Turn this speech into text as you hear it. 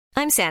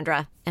I'm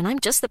Sandra, and I'm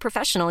just the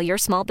professional your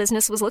small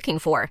business was looking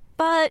for.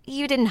 But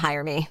you didn't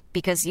hire me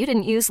because you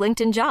didn't use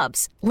LinkedIn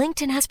Jobs.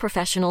 LinkedIn has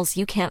professionals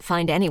you can't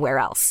find anywhere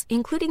else,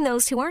 including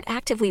those who aren't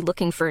actively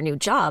looking for a new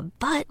job,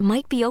 but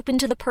might be open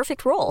to the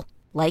perfect role,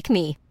 like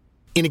me.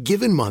 In a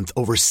given month,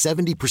 over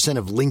 70%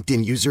 of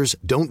LinkedIn users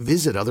don't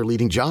visit other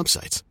leading job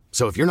sites.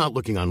 So if you're not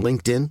looking on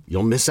LinkedIn,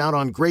 you'll miss out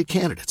on great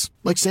candidates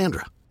like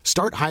Sandra.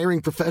 Start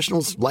hiring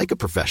professionals like a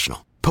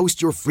professional.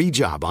 Post your free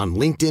job on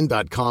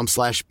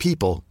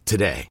linkedin.com/people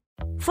today.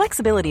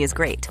 Flexibility is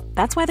great.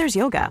 That's why there's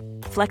yoga.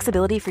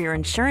 Flexibility for your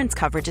insurance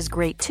coverage is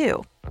great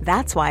too.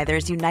 That's why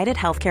there's United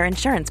Healthcare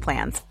Insurance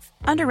Plans.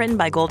 Underwritten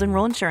by Golden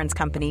Rule Insurance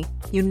Company,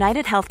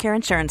 United Healthcare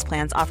Insurance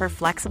Plans offer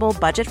flexible,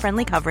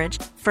 budget-friendly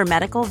coverage for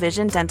medical,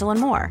 vision, dental, and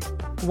more.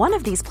 One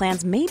of these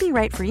plans may be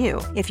right for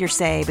you if you're,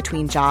 say,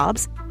 between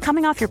jobs,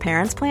 coming off your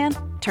parents' plan,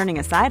 turning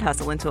a side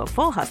hustle into a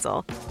full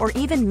hustle, or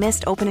even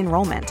missed open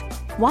enrollment.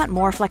 Want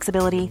more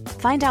flexibility?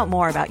 Find out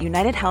more about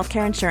United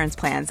Healthcare Insurance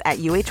Plans at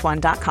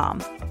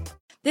uh1.com.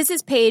 This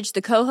is Paige,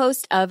 the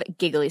co-host of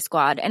Giggly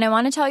Squad, and I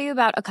want to tell you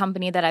about a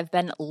company that I've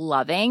been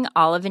loving,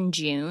 Olive &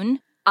 June.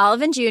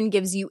 Olive & June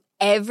gives you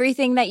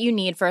everything that you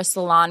need for a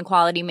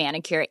salon-quality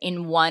manicure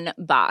in one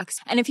box.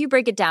 And if you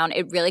break it down,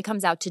 it really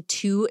comes out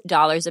to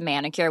 $2 a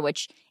manicure,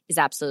 which is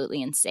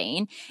absolutely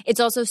insane. It's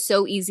also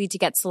so easy to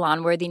get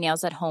salon-worthy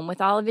nails at home with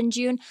Olive &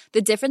 June.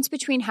 The difference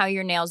between how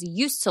your nails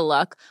used to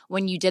look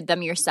when you did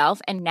them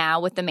yourself and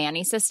now with the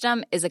Mani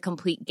system is a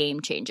complete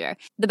game changer.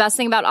 The best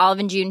thing about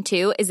Olive & June,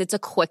 too, is it's a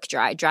quick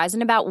dry. Dries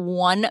in about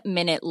 1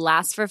 minute,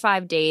 lasts for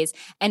 5 days,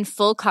 and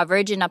full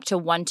coverage in up to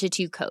 1 to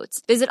 2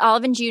 coats. Visit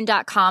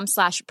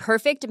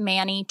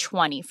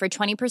oliveandjune.com/perfectmani20 for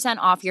 20%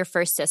 off your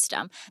first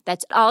system.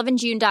 That's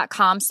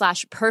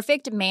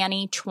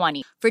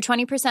oliveandjune.com/perfectmani20 for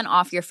 20%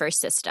 off your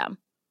first system.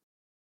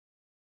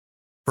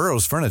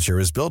 Burrow's furniture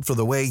is built for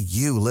the way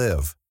you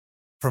live.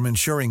 From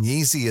ensuring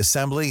easy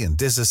assembly and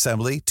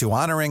disassembly to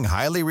honoring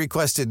highly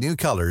requested new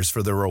colors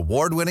for their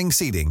award-winning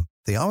seating,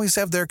 they always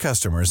have their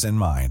customers in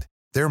mind.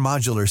 Their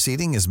modular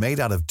seating is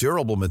made out of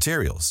durable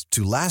materials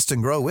to last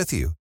and grow with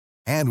you.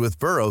 And with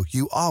Burrow,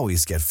 you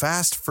always get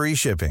fast, free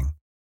shipping.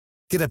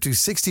 Get up to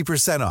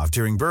 60% off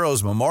during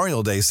Burrow's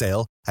Memorial Day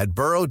sale at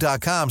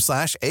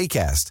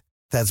burrow.com/ACAST.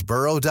 That's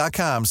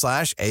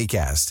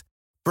burrow.com/ACAST.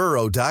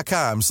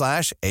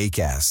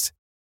 burrow.com/ACAST.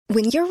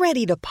 When you're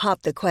ready to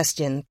pop the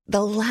question,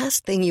 the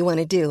last thing you want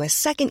to do is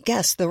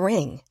second-guess the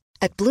ring.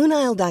 At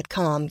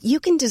BlueNile.com, you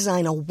can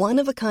design a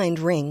one-of-a-kind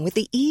ring with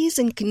the ease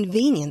and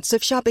convenience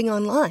of shopping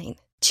online.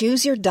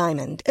 Choose your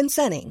diamond and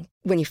setting.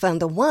 When you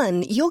find the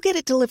one, you'll get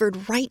it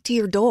delivered right to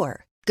your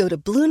door. Go to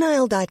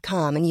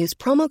BlueNile.com and use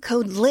promo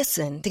code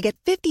LISTEN to get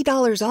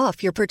 $50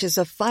 off your purchase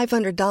of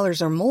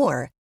 $500 or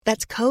more.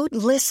 That's code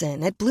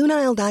LISTEN at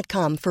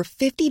BlueNile.com for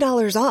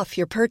 $50 off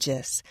your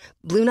purchase.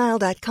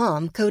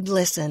 BlueNile.com, code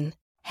LISTEN.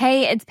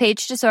 Hey, it's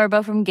Paige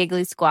DeSorbo from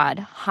Giggly Squad.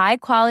 High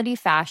quality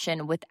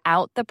fashion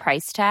without the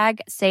price tag.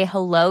 Say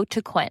hello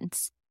to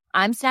Quince.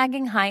 I'm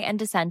snagging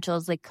high-end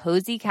essentials like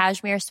cozy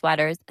cashmere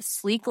sweaters,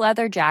 sleek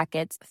leather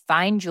jackets,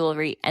 fine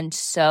jewelry, and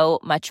so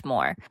much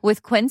more.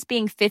 With Quince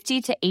being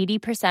 50 to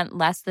 80%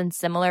 less than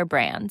similar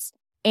brands.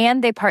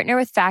 And they partner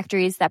with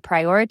factories that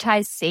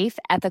prioritize safe,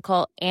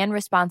 ethical, and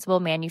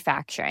responsible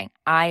manufacturing.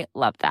 I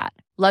love that.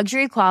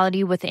 Luxury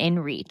quality within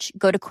reach.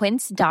 Go to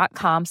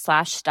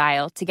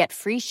quince.com/style to get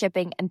free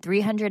shipping and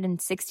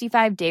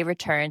 365-day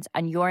returns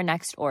on your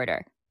next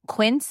order.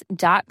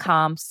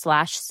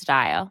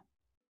 Quince.com/style.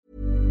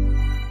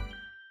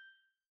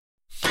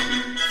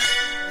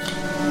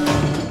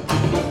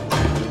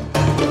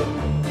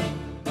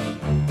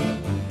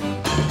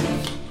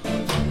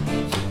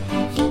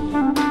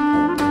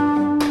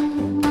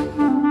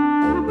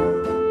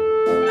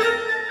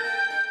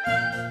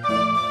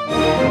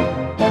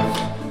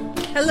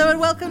 Hello and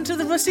welcome to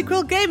the Rusty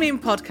Quill Gaming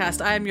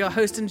Podcast. I am your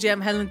host and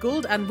GM, Helen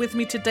Gould, and with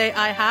me today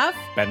I have...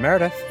 Ben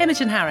Meredith.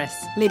 Imogen Harris.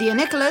 Lydia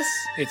Nicholas.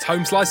 It's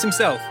Home Slice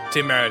himself,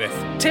 Tim Meredith.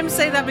 Tim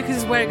say that because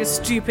he's wearing a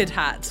stupid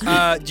hat.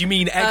 Do you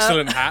mean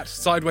excellent hat?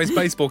 Sideways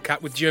baseball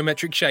cap with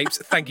geometric shapes.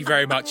 Thank you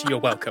very much. You're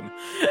welcome.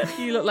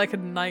 You look like a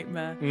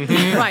nightmare.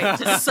 Mm-hmm. Right,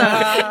 so...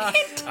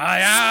 I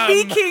am.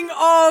 Speaking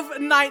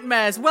of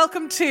nightmares,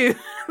 welcome to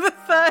the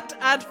third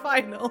and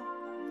final...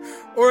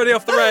 Already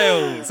off the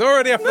rails.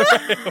 Already off the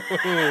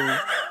rails.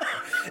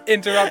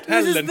 Interrupt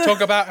Helen,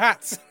 talk about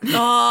hats.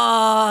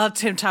 Oh,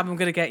 Tim Tam, I'm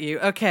going to get you.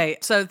 Okay,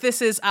 so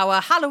this is our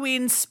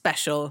Halloween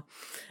special.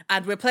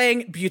 And we're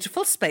playing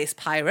Beautiful Space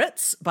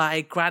Pirates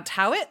by Grant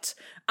Howitt.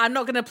 I'm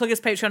not going to plug his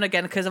Patreon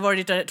again because I've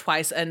already done it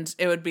twice and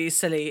it would be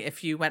silly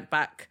if you went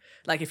back,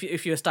 like if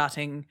you were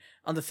starting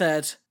on the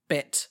third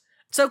bit.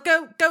 So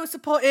go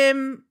support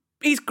him.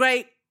 He's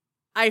great.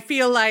 I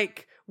feel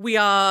like we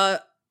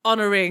are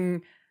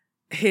honouring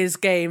his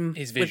game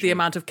with the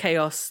amount of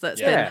chaos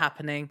that's been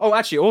happening. Oh,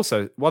 actually,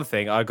 also one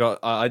thing I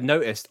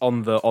noticed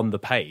on the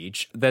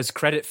page, there's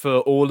credit for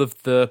all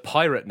of the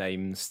pirate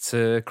names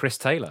to Chris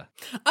Taylor.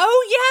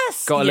 Oh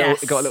yes, got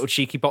a little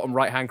cheeky bottom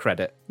right hand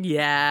credit.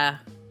 Yeah,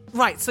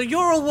 Right, so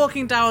you're all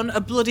walking down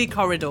a bloody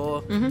corridor.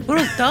 Mm-hmm. We're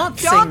all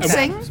dancing.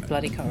 Dancing.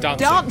 Bloody corridor.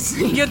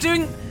 Dancing. You're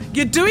doing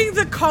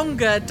the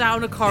conga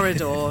down a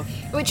corridor.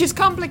 Which is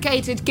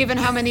complicated given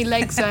how many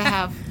legs I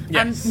have.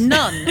 Yes. And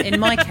none, in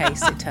my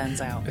case, it turns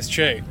out. It's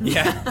true.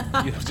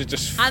 Yeah. You have to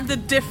just... And the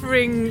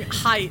differing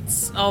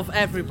heights of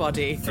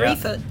everybody. 3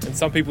 foot. And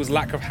some people's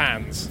lack of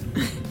hands.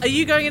 Are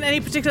you going in any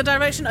particular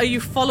direction? Are you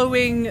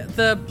following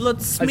the blood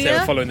I'd smear? say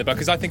I'm following the book,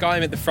 because I think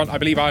I'm at the front. I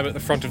believe I'm at the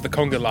front of the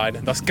conga line,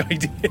 and thus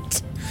guiding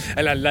it.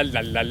 La la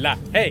la la la.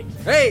 Hey.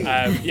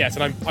 Yes,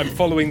 and I'm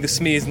following the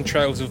smears and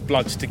trails of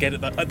blood to get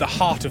at the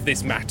heart of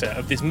this matter,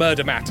 of this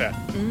murder matter.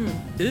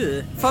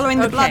 Following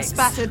the blood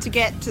spatter to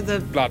get to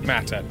the blood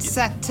matter.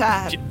 Center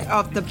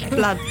of the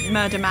blood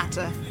murder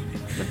matter.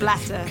 The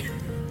blatter.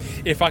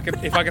 If I could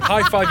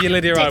high five you,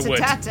 Lydia, I would.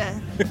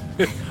 Titter-tatter.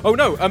 Oh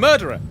no, a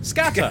murderer!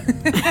 Scatter!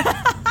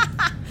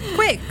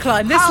 Quick,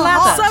 climb this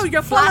ladder. So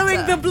you're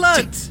following the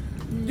blood.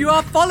 You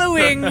are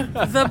following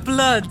the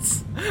blood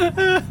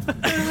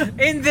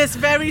in this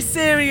very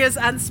serious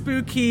and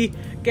spooky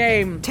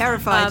game.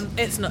 Terrified.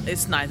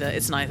 It's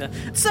neither.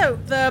 So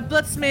the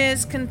blood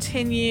smears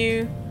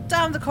continue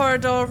down the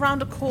corridor,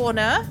 round a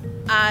corner,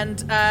 and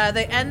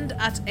they end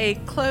at a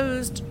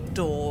closed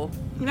door.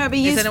 You know, it'd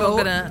be Is useful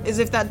anyone gonna- is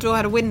if that door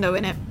had a window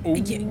in it.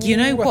 You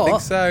know what? I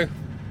think so.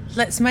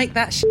 Let's make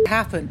that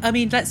happen. I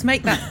mean, let's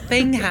make that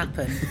thing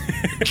happen.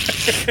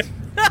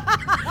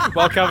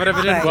 Well covered,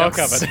 evidence. Well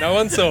covered. No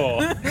one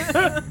saw.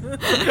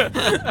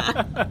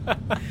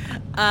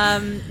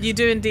 You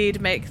do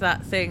indeed make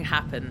that thing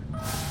happen.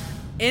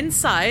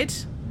 Inside,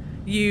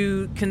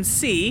 you can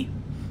see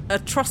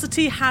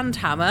Atrocity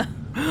Handhammer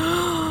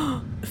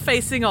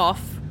facing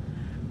off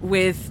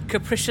with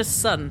Capricious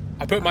Sun.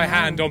 I put my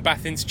hand on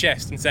Bathin's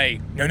chest and say,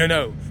 no,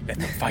 let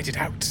them fight it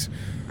out.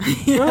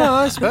 Well,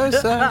 I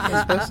suppose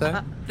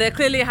so. They're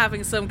clearly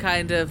having some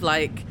kind of,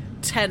 like,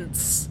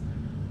 tense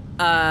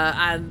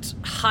and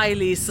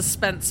highly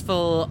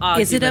suspenseful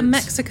argument. Is it a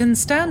Mexican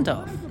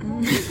standoff?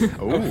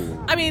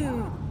 Oh. I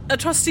mean,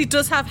 Atrocity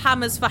does have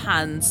hammers for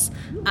hands,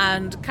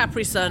 and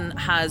Capri Sun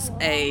has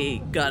a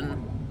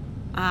gun.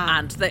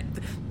 And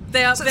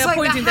they are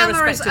pointing their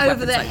respective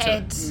over weapons their at each other.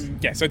 heads.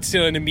 Yeah, so it's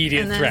still an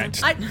immediate threat.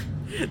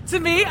 To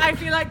me, I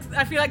feel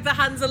like the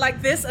hands are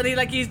like this, and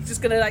he's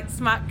just gonna like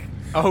smack.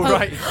 Oh,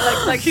 right.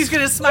 Like he's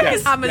gonna smack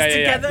his hammers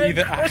together.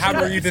 Either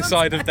hammer either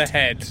side of the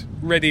head,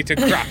 ready to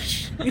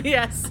crush.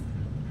 Yes.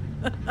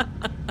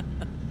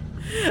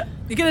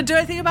 You gonna do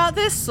anything about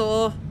this,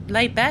 or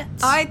lay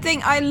bets? I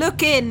think I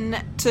look in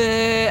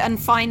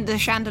and find the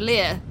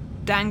chandelier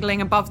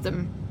dangling above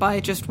them by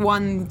just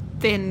one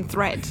thin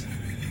thread.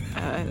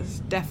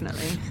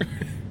 Definitely.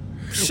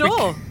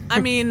 Sure. I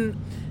mean,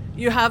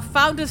 you have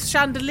found a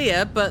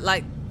chandelier, but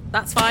like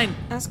that's fine.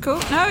 That's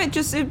cool. No,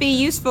 it'd be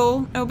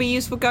useful. It'll be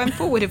useful going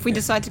forward if we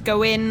decide to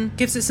go in.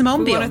 Gives it some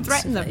ambience. We want to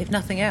threaten them, if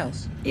nothing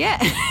else. Yeah,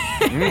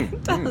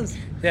 it does.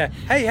 Yeah.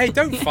 Hey,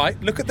 don't fight.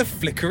 Look at the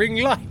flickering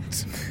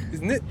light.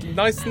 Isn't it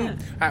nice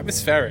and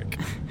atmospheric?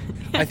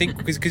 I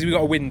think because we've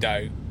got a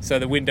window, so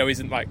the window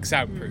isn't like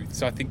soundproof.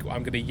 So I think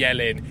I'm going to yell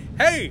in,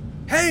 "Hey!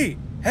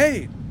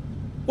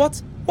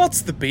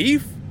 What's the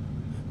beef?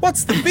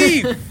 What's the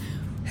beef?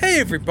 Hey,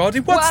 everybody!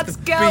 What's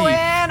the going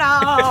beef?"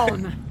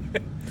 on?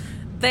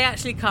 They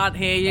actually can't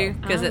hear you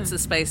because it's a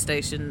space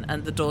station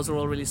and the doors are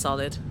all really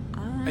solid.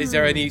 Is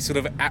there any sort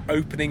of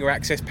opening or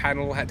access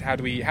panel? How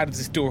does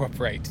this door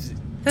operate?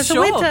 There's a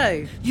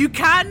window. You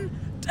can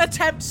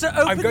attempt to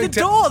open the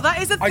door.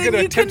 That is a thing you can do. I'm going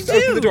to attempt to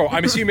open the door.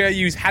 I'm assuming I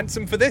use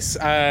handsome for this.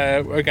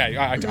 Okay,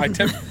 I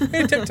attempt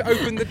to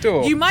open the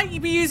door. You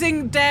might be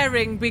using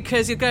daring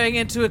because you're going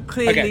into a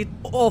clearly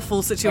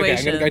awful situation. Okay,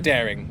 I'm going to go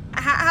daring.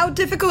 How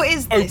difficult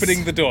is this?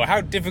 Opening the door.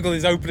 How difficult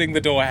is opening the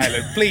door,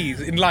 Helen?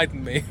 Please,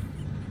 enlighten me.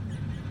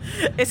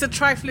 It's a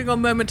trifling or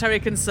momentary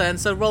concern,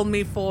 so roll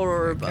me 4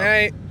 or above.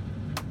 Okay.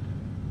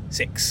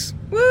 6.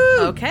 Woo!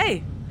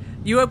 Okay.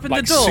 You open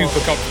the door. Super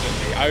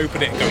confidently. I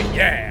open it and go,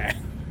 yeah!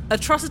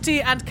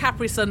 Atrocity and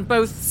Capri Sun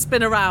both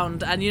spin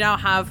around, and you now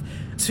have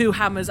 2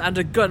 hammers and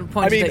a gun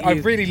pointed at you.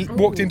 I've really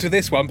walked into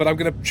this one, but I'm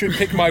going to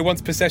pick my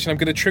once per session. I'm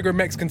going to trigger a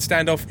Mexican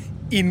standoff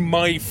in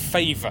my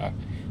favour.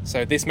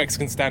 So this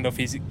Mexican standoff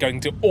is going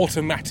to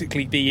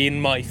automatically be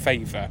in my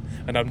favour,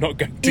 and I'm not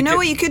going to. You know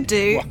what you could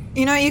do? What?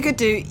 You know what you could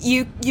do?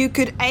 You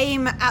could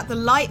aim at the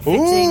light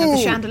fitting of the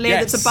chandelier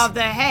that's above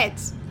their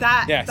heads.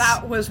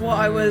 That was what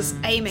I was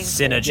aiming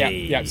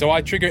Synergy. Yeah, so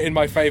I trigger it in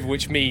my favour,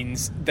 which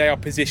means they are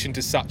positioned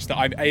as such that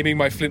I'm aiming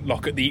my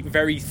flintlock at the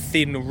very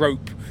thin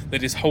rope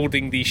that is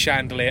holding the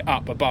chandelier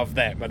up above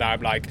them, and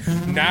I'm like,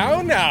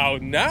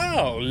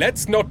 now,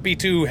 let's not be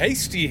too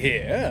hasty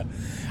here.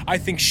 I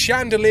think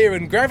chandelier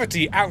and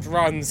gravity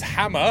outruns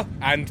hammer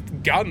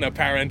and gun,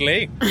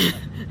 apparently.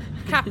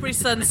 Capri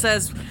Sun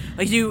says,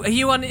 Are you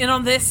in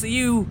on this? Are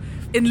you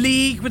in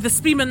league with the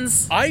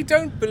Speemans? I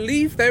don't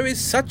believe there is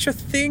such a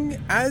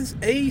thing as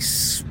a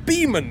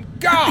Speeman.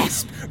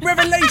 Gasp!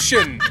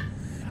 Revelation!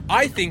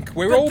 I think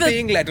we're all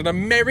being led on a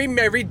merry,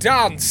 merry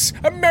dance.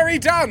 A merry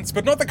dance,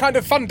 but not the kind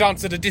of fun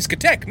dance at a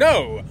discotheque,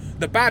 no.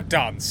 The bad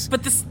dance.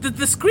 But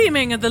the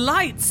screaming and the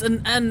lights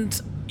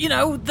and you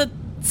know, the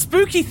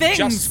spooky things.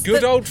 Just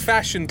good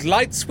old-fashioned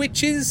light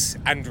switches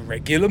and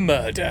regular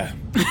murder.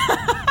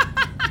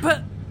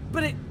 But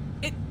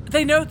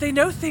they know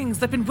things.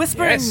 They've been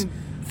whispering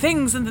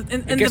things in the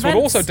guess what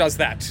vents. also does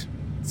that?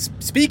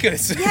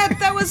 Speakers. Yeah,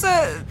 there was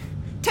a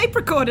tape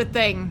recorder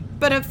thing,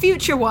 but a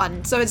future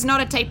one, so it's not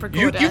a tape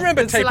recorder. You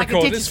remember it's tape like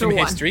recorders from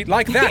history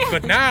like that,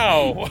 but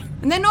now.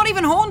 And they're not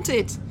even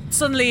haunted.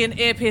 Suddenly, an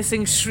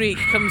ear-piercing shriek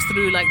comes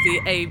through, like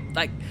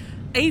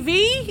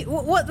AV.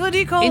 What do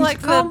you call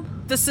Intercom?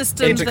 like the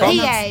system? Intercom?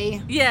 PA.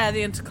 Yeah,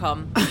 the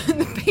intercom.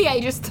 The PA,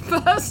 just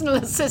the personal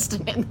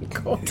assistant in the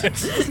corner.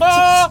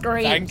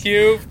 Scream.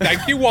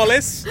 Thank you,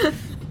 Wallace.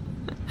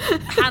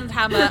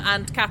 Handhammer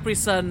and Capri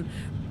Sun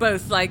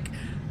both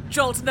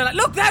jolt, and they're like,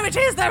 "Look, there it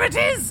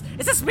is!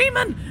 It's a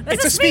Spearman!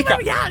 It's a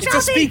speaker! Yeah, it's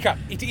a speaker!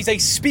 It is a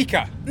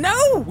speaker!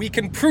 No! We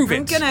can prove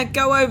I'm it! gonna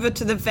go over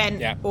to the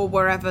vent or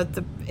wherever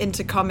the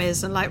intercom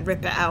is and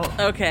rip it out.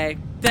 Okay,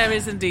 there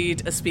is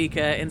indeed a speaker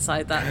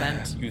inside that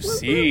vent. You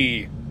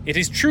see, it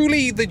is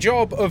truly the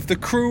job of the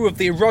crew of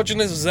the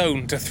erogenous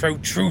zone to throw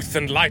truth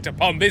and light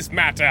upon this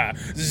matter.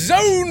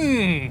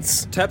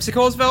 Zones!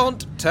 Terpsichore's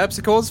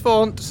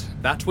Font.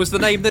 That was the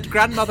name that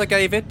grandmother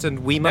gave it, and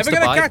we must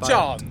Never gonna abide catch by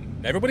on.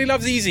 Everybody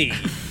loves easy.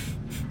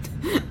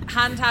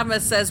 Handhammer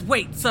says,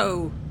 "Wait,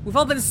 so we've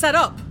all been set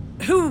up?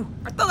 Who?"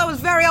 I thought that was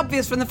very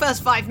obvious from the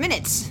first 5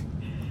 minutes.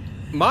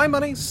 it. My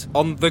money's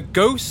on the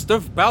ghost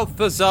of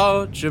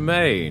Balthazar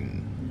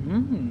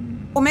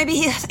Germain. Or maybe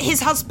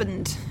his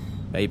husband.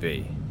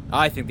 Maybe.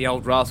 I think the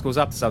old rascal's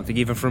up to something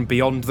even from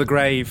beyond the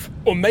grave.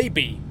 Or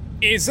maybe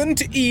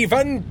isn't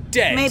even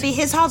dead. Maybe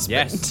his husband.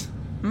 Yes.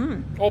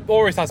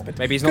 Or his husband.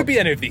 Maybe he's Could not- be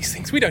any of these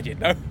things. We don't yet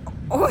know.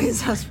 Or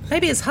his husband.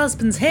 Maybe his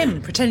husband's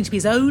him, pretending to be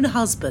his own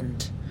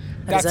husband.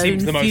 at That his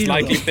seems own the most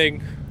funeral. likely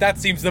thing. That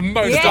seems the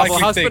most Yes. Double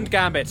likely husband thing.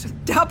 gambit.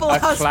 Double A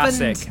husband.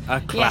 classic.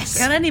 A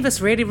classic. Can any of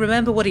us really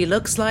remember what he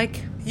looks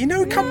like? You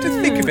know, come to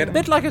think of it, A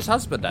bit like his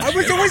husband, I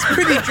actually. was always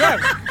pretty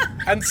drunk.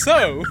 And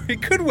so,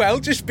 it could well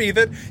just be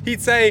that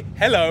he'd say,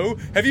 "Hello,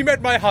 have you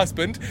met my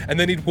husband?" And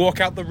then he'd walk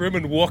out the room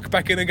and walk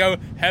back in and go,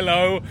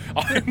 "Hello,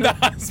 I'm the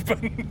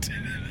husband."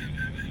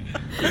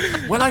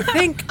 Well, I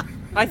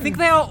think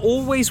they are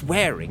always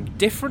wearing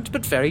different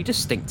but very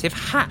distinctive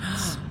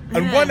hats.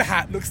 And one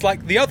hat looks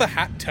like the other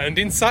hat turned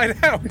inside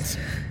out.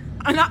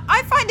 And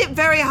I find it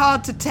very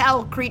hard to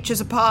tell creatures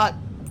apart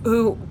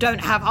who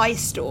don't have eye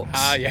stalks.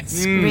 Ah,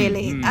 yes.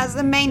 Really, as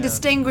the main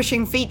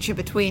distinguishing feature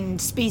between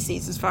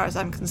species, as far as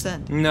I'm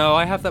concerned. No,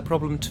 I have that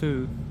problem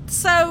too.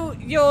 So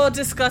you're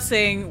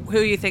discussing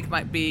who you think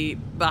might be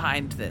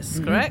behind this,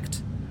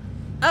 correct?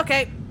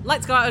 Okay,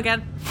 lights go out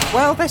again.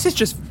 Well, this is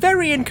just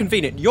very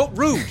inconvenient. You're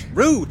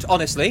rude,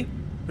 honestly.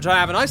 We're trying to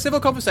have a nice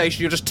civil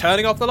conversation, you're just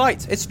turning off the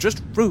lights. It's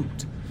just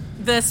rude.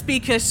 The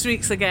speaker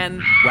shrieks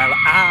again. Well,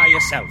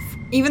 yourself.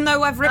 Even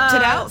though I've ripped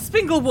it out,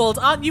 Spinglewald,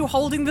 aren't you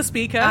holding the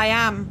speaker? I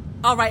am.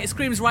 All right, it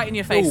screams right in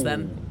your face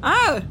then.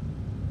 Oh,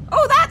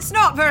 that's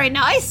not very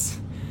nice.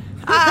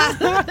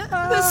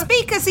 The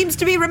speaker seems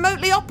to be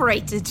remotely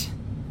operated.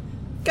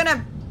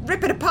 Gonna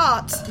rip it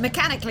apart,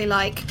 mechanically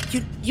like.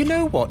 You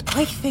know what?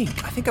 I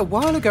think a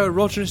while ago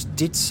Rogers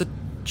did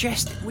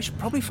suggest that we should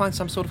probably find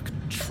some sort of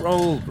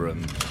control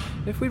room.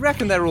 If we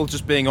reckon they're all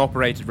just being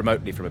operated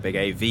remotely from a big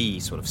AV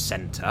sort of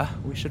centre,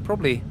 we should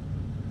probably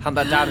hunt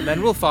that down and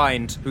then we'll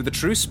find who the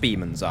true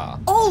Spearmans are.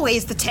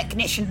 Always the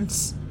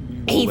technicians.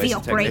 Always AV the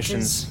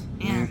operators. technicians.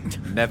 Yeah.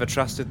 Never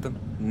trusted them.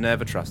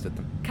 Never trusted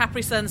them.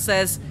 Capri-Sun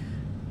says,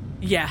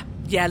 yeah,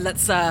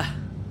 let's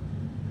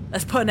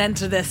put an end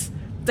to this.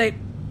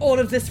 All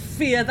of this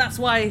fear, that's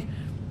why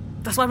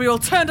we all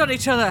turned on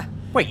each other.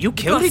 Wait, you We've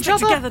killed gotta each stick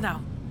other? together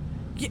now.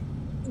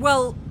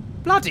 Well,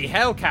 Bloody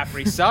hell,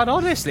 Capri-Sun,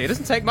 honestly, it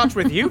doesn't take much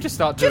with you to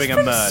start doing a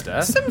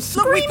murder. Some look, we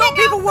screaming thought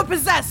people out. were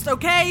possessed,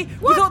 okay?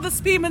 We thought the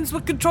Spearmans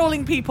were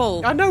controlling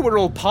people. I know we're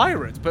all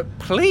pirates, but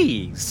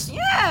please.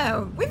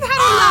 Yeah, we've had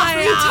a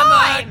lovely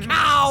time.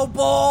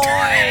 Cowboy!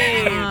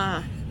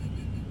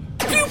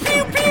 Pew,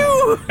 pew,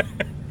 pew!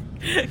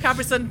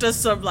 Capri-Sun does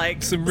some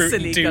Some root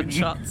silly and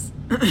toot. gunshots.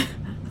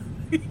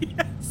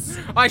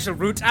 I shall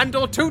root and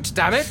or toot,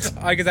 damn it.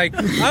 I could say,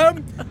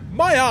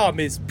 my arm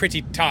is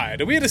pretty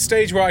tired. Are we at a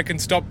stage where I can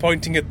stop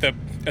pointing at the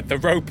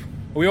rope?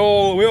 Are we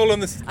all on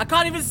this? I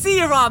can't even see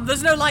your arm.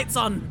 There's no lights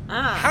on.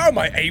 How am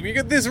I aiming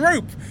at this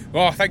rope?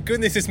 Oh, thank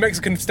goodness this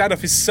Mexican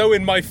standoff is so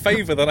in my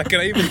favour that I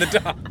can aim in the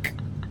dark.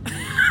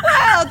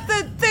 Well,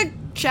 the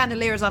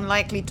chandelier is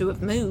unlikely to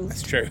have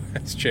moved.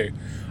 That's true.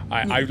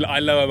 I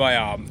lower my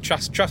arm,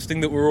 trusting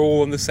that we're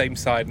all on the same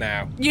side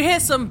now. You hear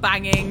some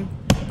banging,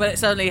 but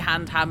it's only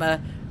Handhammer,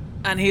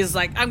 and he's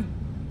like, "I'm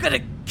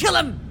gonna kill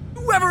him,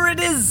 whoever it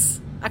is."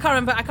 I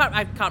can't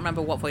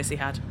remember what voice he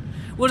had.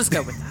 We'll just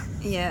go with that.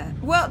 Yeah.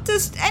 Well,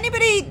 does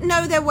anybody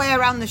know their way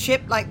around the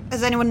ship?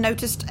 Has anyone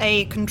noticed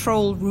a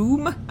control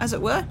room, as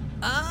it were?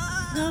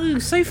 No,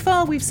 so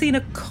far we've seen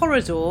a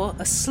corridor,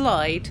 a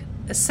slide,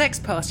 a sex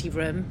party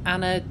room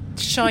and a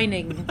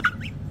shining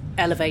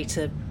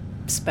elevator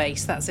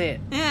space. That's it.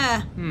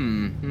 Yeah.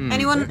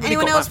 Anyone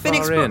got else that been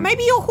far exploring? in.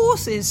 Maybe your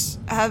horses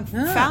have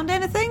found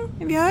anything?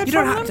 Have you heard You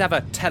from don't them? have to have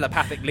a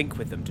telepathic link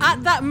with them, do you?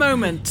 At that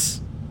moment,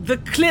 the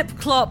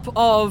clip-clop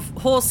of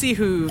horsey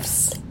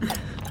hooves.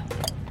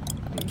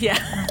 Yeah.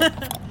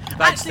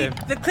 Thanks, Actually,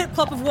 Tim. the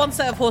clip-clop of one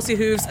set of horsey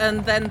hooves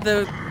and then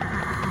the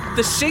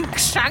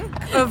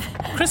shink-shank of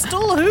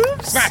crystal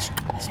hooves? Smash!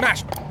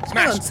 Smash! Hang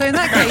Smash! on, so in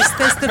that case,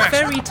 there's the Smash.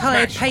 very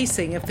tired Smash.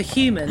 pacing of the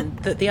human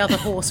that the other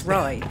horse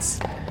rides.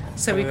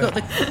 So we've got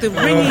the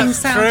ringing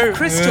sound of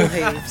crystal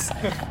hooves,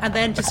 and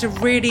then just a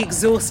really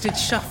exhausted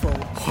shuffle.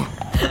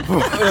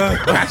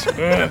 Gash!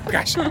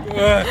 Gash!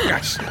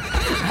 Gash!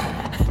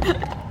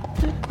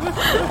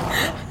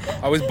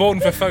 I was born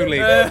for Foley.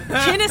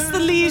 Kinnis the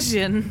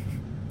Legion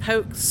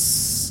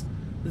pokes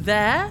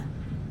their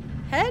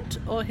head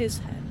or his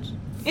head?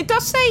 It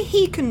does say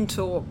he can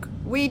talk.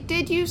 We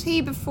did use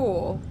he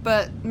before,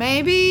 but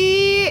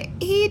maybe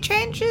he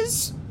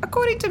changes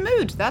according to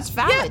mood. That's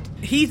valid.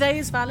 Yeah, he, they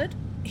is valid.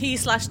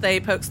 He/they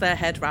pokes their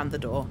head round the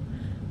door.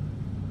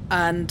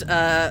 And,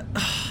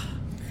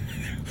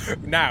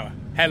 Now,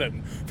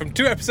 Helen, from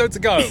 2 episodes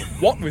ago,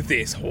 what was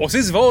this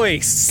horse's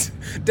voice?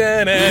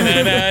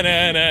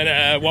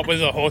 Da-na-na-na-na-na. What was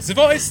the horse's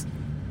voice?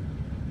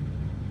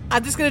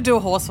 I'm just going to do a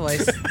horse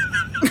voice.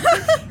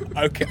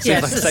 Okay.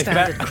 Yes, like a a safe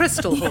standard bet.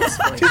 crystal horse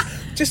voice.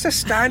 Just a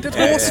standard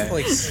horse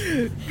voice.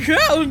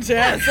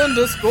 Countess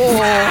 _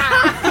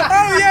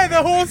 Oh, yeah,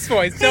 the horse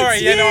voice. Sorry,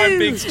 It's yeah, no, I'm you.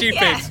 being stupid.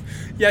 Yeah.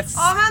 Yes.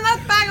 Oh man,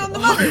 that's bang on the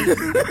money.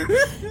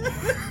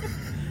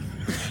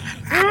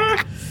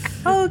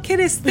 Oh,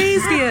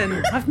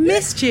 Kinesthesian, I've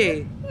missed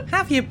you.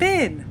 Have you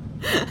been?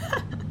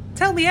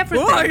 Tell me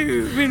everything.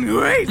 You've been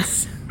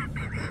great.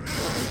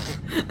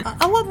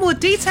 I want more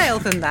detail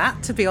than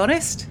that, to be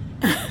honest.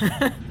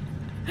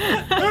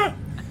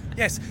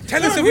 Yes,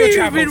 tell us of your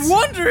travels. We've been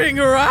wandering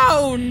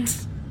around,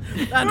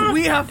 and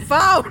we have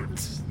found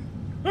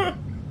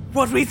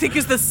what we think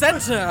is the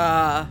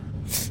center.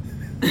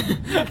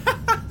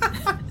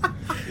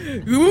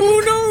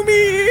 You know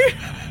me.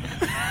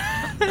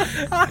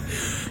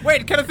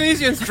 Wait,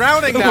 Canethesian's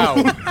drowning now!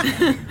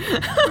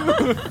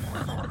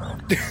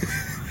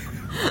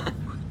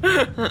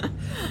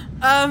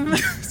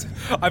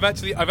 I've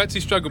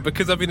actually struggled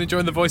because I've been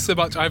enjoying the voice so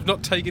much. I've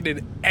not taken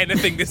in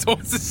anything this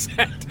horse has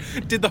said.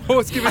 Did the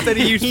horse give us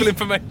any useful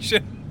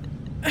information?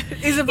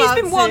 He's He's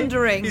been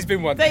wandering. He's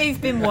been wandering.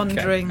 They've been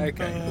wandering.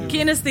 Okay.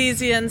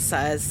 Kinesthesian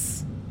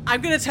says,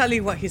 I'm going to tell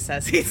you what he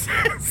says. He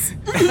says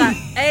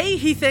that A,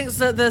 he thinks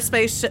that the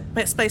space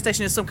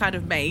station is some kind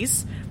of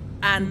maze,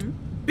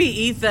 and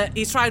B, that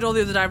he's tried all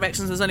the other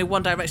directions, there's only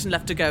one direction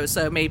left to go,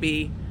 so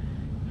maybe,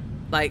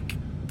 like,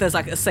 there's,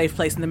 like, a safe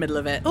place in the middle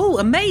of it. Oh,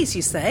 a maze,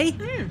 you say?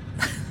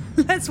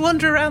 Let's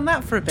wander around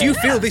that for a bit. Do you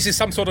feel this is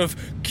some sort of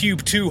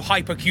Cube 2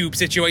 Hypercube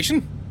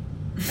situation?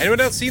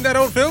 Anyone else seen that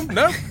old film?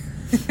 No?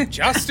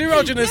 Just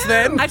erogenous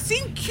then. I've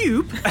seen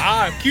Cube.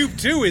 Cube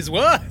 2 is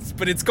worse,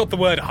 but it's got the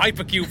word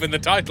Hypercube in the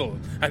title,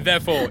 and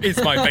therefore is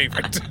my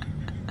favourite.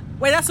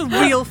 Wait, that's a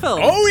real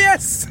film. Oh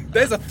yes!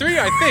 There's a 3,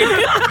 I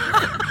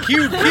think.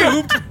 Cube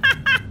cubed.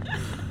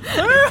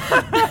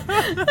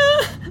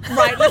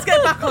 Right, let's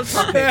get back on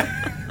topic.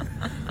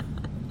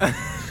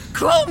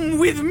 Come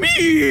with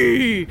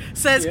me,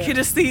 says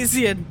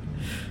Kinesthesian.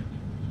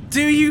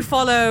 Do you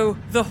follow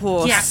the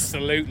horse?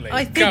 Absolutely.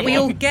 I think Come we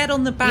on. all get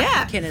on the back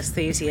Yeah. of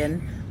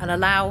Kinesthesian and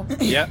allow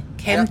Yep.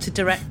 him to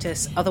direct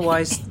us,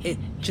 otherwise it's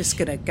just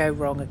going to go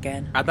wrong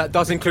again. And that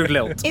does include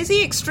Lilt. Is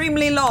he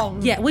extremely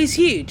long? Yeah, well, he's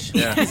huge.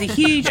 Yeah. He's a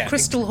huge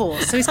crystal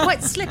horse, so he's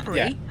quite slippery,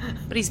 Yeah.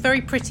 but he's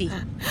very pretty.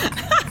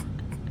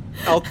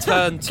 I'll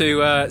turn to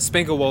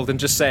Spinglewald and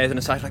just say as an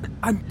aside, like,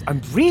 I'm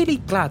really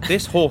glad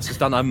this horse has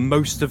done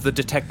most of the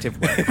detective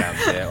work around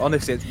here.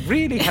 Honestly, it's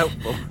really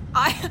helpful.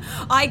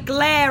 I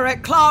glare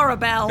at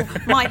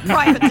Clarabelle, my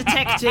private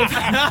detective.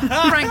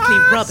 Frankly,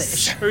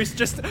 rubbish. Who's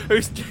just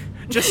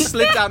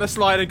slid down a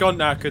slide and gone,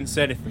 no, I couldn't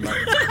say anything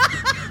like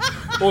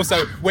that.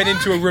 Also, went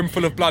into a room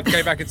full of blood,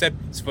 came back and said,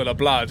 it's full of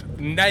blood.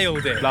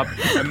 Nailed it.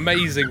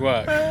 Amazing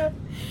work.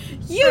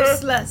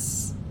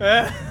 Useless.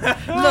 Look,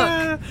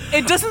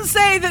 it doesn't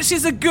say that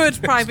she's a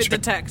good private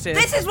detective.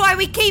 This is why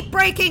we keep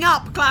breaking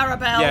up,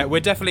 Clarabelle. Yeah,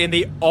 we're definitely in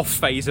the off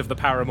phase of the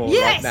Paramore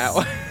yes, right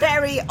now.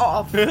 very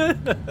off.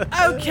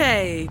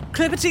 Okay,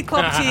 clippity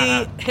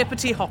cloppity,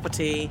 hippity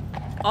hoppity.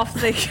 Off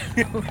they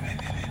go.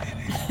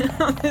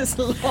 This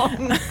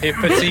long.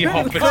 Hippity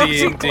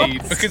hoppity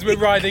indeed. Because we're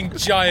riding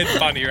giant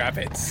bunny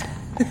rabbits.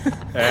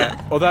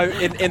 Although,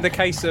 in the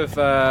case of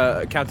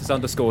Countess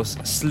Underscore's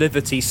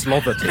Slitherty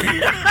Slotherty.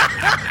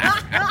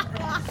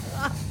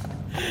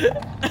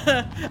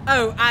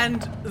 Oh,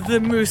 and the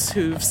moose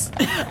hooves.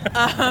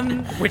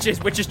 which is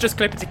just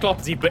Clippity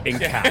Cloppity, but in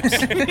caps.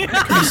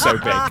 He's so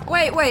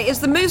big. Wait, is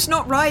the moose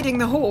not riding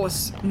the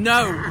horse?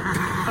 No,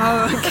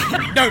 Oh,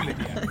 okay. No,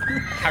 Lydia.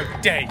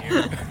 How dare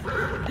you?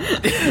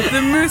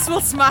 the moose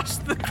will smash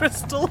the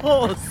crystal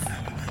horse.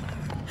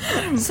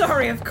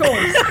 Sorry, of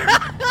course.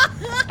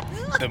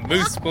 The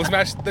moose will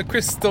smash the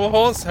crystal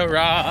horse,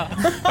 hurrah!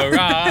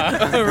 Hurrah!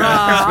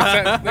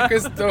 Hurrah! The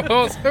crystal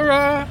horse,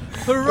 hurrah!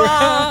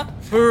 Hurrah!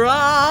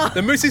 Hurrah!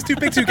 The moose is too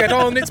big to get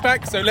on its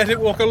back, so let it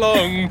walk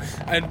along.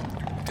 And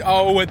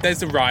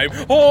there's a rhyme.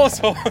 Horse,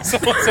 horse,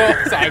 horse,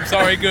 horse. I'm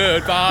sorry,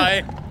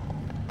 goodbye.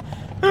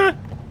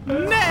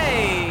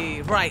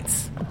 Nay! Right.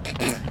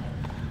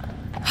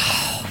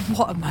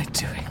 What am I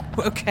doing?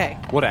 Okay.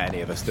 What are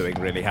any of us doing,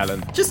 really,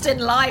 Helen? Just in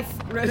life,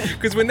 really.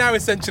 Because we're now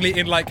essentially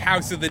in, like,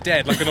 House of the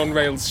Dead, like an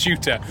on-rails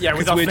shooter. Yeah,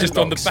 with because our we're just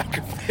on the flintlocks. back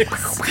of this.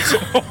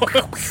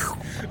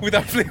 With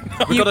our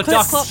flintlocks. We've got a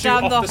duck Pop shoot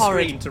down off the the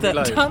horror, screen to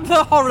reload. down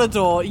the horror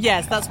door.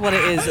 Yes, that's what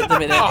it is at the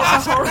minute.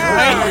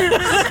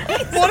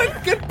 What a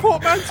good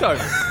portmanteau.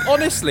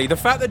 Honestly, the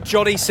fact that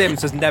Johnny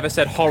Sims has never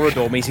said horror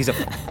door means he's an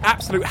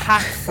absolute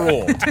hack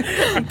fraud.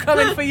 I'm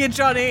coming for you,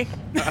 Johnny.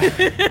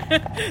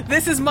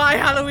 This is my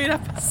Halloween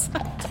episode.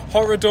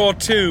 Horror Door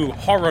 2,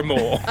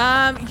 Horrormore.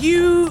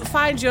 You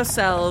find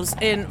yourselves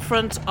in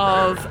front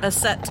of a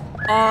set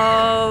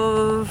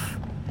of...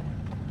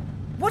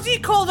 What do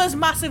you call those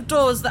massive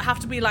doors that have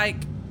to be like...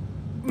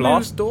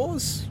 Blast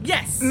doors?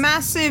 Yes.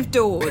 Massive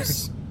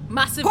doors.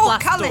 Massive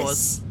Portcullis.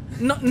 blast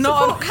doors.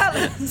 Not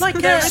Portcullis. Like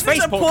There a, isn't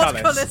space a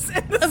portcullis. portcullis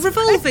in the a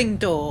revolving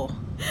door.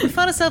 We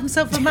found ourselves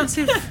a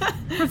massive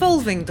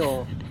revolving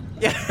door.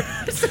 like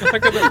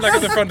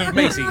at the front of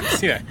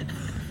Macy's, yeah.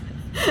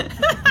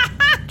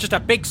 Just a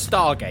big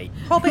Stargate.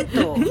 Hobbit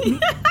door.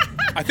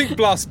 I think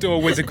Blast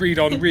Door was agreed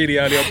on really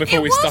early on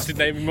before we started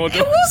naming more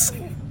doors. It was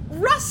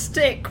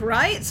rustic,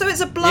 right? So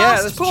it's a Yeah,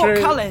 blast that's true.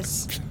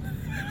 portcullis.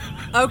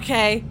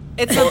 Okay.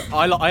 It's a...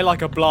 I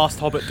like a blast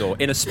Hobbit door.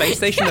 In a space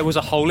station, there was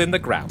a hole in the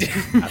ground.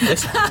 And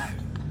this...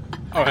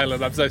 Oh,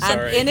 Helen, I'm so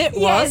sorry. And in it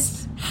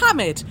was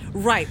Hamid.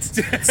 Right.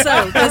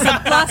 So there's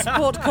a blast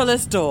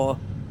portcullis door.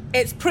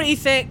 It's pretty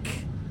thick,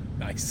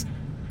 Nice.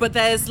 but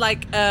there's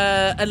like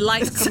a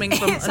light coming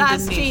from It's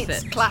ass underneath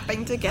cheeks it.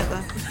 clapping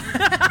together.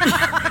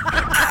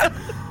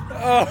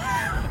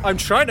 I'm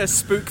trying to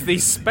spook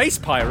these space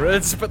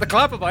pirates, but the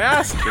clap of my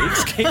ass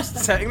cheeks keeps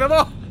setting them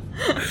off.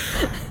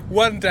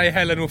 One day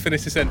Helen will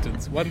finish the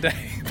sentence. One day,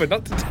 but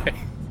not today.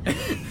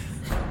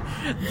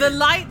 The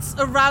lights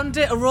around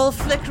it are all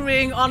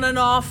flickering on and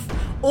off.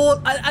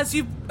 All as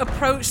you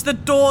approach, the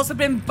doors have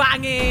been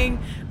banging,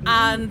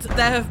 and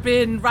there have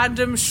been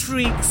random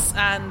shrieks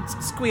and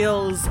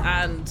squeals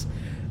and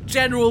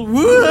general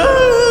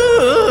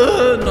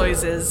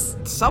noises.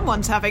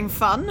 Someone's having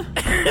fun.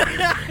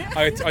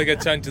 I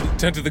get turn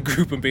to the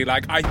group and be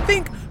like, I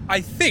think,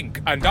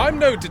 and I'm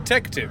no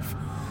detective,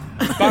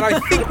 but I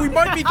think we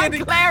might be I'm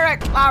getting. Clara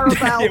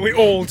Clarabelle. Yeah, we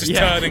all just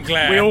turn and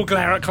glare. We all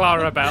glare at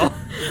Clara Bell.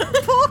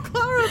 Poor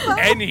Clarabelle.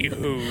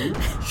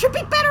 Anywho, Should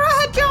be better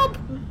at her job.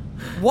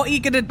 What are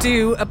you gonna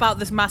do about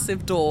this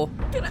massive door?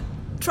 Gonna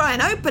try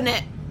and open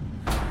it.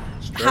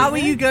 How are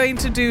you going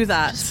to do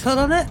that? Pull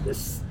on it.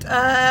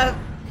 Yeah.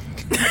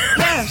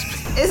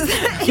 Is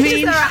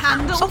there a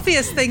handle?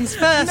 Obvious things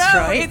first, No,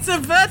 right? it's a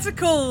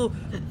vertical.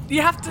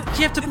 You have to.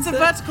 It's a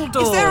vertical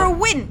door. Is there a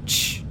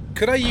winch?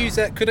 could I use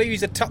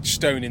a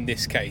touchstone in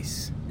this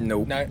case?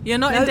 Nope. No. You're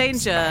not in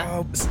danger.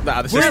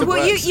 The system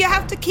Well, works. you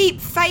have to keep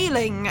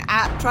failing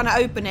at trying to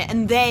open it,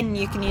 and then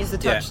you can use the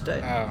Yeah.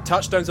 touchstone.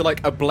 Touchstones are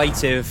like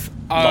ablative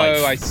Oh,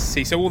 life. I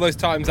see. So all those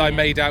times I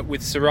made out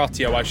with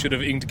Serratio, I should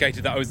have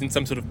indicated that I was in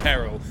some sort of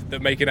peril,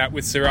 that making out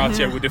with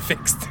Serratio would have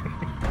fixed.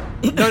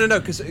 No,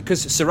 because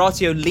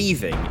Serratio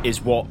leaving is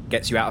what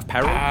gets you out of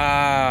peril.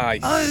 I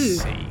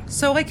see.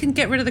 So I can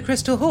get rid of the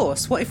crystal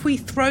horse. What if we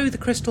throw the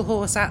crystal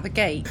horse out the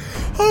gate?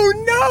 Oh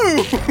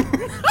no!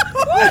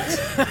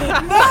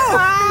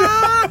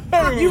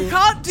 You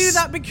can't do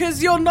that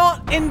because you're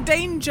not in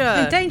danger.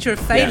 In danger of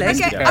failing.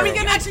 Okay, I mean,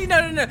 actually,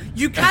 no.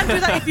 You can do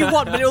that if you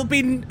want, but it'll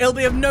be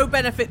of no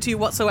benefit to you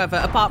whatsoever,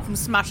 apart from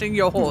smashing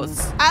your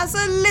horse. As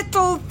a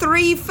little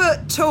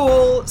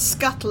 3-foot-tall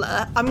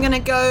scuttler, I'm going to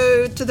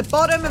go to the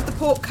bottom of the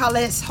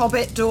portcullis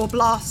Hobbit door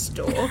blast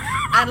door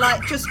and,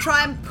 just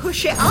try and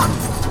push it up.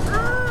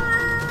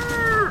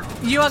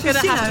 You are going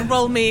to you have to know.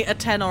 roll me a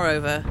 10 or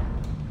over.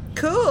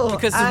 Cool.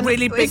 Because it's a And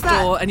really is big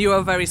that- door and you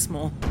are very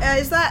small.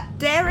 Is that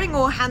daring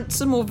or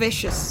handsome or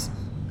vicious?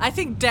 I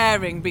think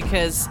daring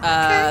because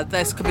there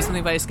could be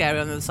something very scary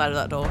on the other side of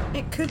that door.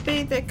 It could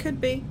be. There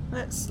could be.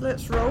 Let's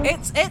roll.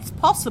 It's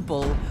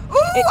possible.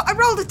 Ooh, I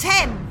rolled a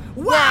 10.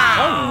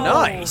 Wow.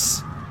 Oh,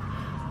 nice.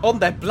 On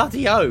their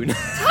bloody own.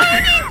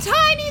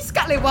 Tiny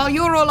scuttler. While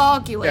you're all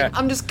arguing, Yeah.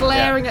 I'm just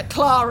glaring at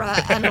Clara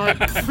and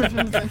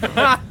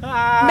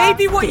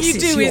Maybe what you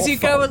This do is is you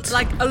your go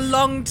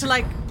along to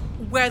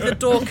where the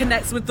door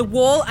connects with the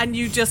wall, and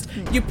you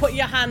put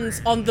your hands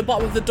on the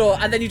bottom of the door,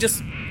 and then you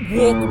just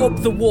walk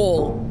up the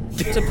wall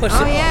to push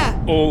Oh it.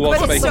 yeah. All whilst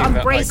But it's, making I'm that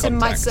eye bracing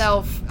contact.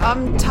 myself.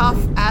 I'm tough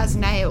as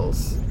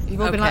nails.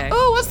 You've all been Okay. like,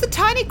 "Oh, what's the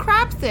tiny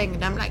crab thing?"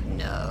 And I'm like,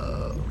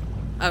 "No,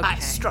 Okay. I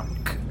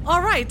struck."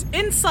 All right.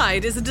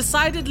 Inside is a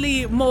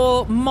decidedly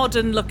more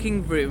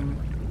modern-looking room.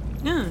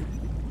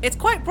 It's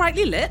quite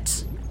brightly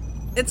lit.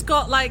 It's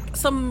got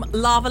some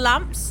lava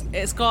lamps.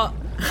 It's got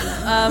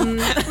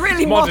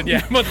Really Modern,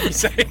 yeah, modern you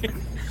say.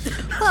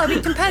 Well, I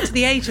mean, compared to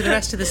the age of the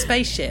rest of the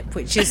spaceship,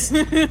 which is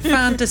fin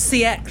de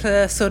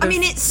siècle sort of... I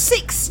mean, it's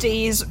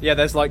 60s. Yeah,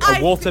 there's like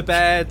a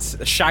waterbed,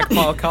 a shag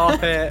pile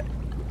carpet.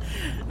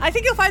 I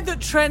think you'll find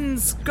that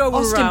trends go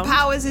Austin around.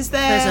 Powers is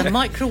there. There's a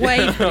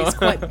microwave, but it's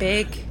quite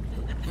big.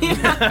 A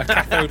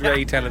cathode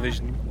ray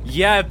television.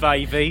 Yeah,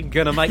 baby.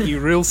 Gonna make you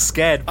real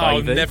scared,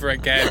 baby. Oh, never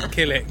again.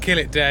 Kill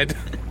it dead.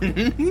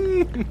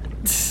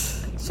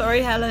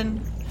 Sorry,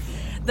 Helen.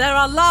 There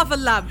are lava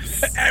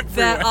lamps. Everywhere.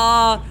 There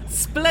are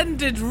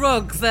splendid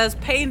rugs. There's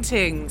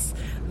paintings.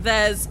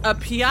 There's a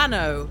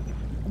piano.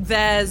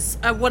 There's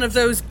one of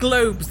those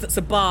globes that's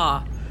a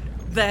bar.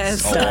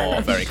 There's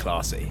very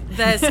classy.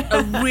 There's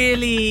a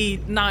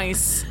really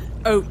nice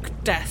oak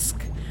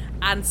desk.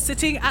 And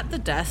sitting at the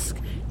desk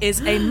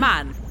is a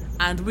man.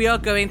 And we are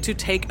going to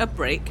take a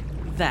break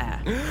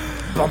there.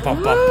 Bum,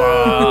 bum, bum,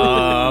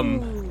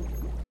 bum.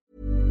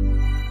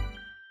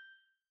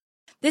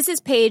 This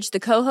is Paige, the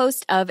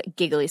co-host of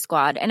Giggly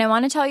Squad, and I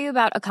want to tell you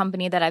about a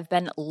company that I've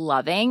been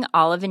loving,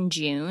 Olive &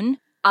 June.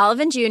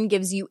 Olive & June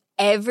gives you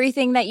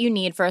everything that you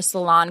need for a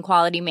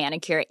salon-quality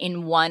manicure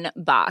in one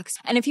box.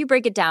 And if you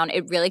break it down,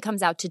 it really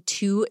comes out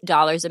to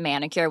 $2 a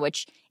manicure,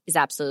 which is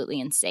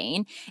absolutely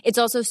insane. It's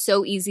also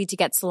so easy to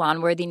get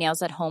salon-worthy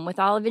nails at home with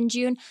Olive &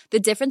 June. The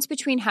difference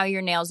between how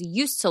your nails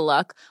used to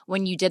look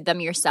when you did them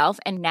yourself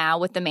and now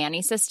with the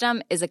Mani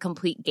system is a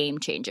complete game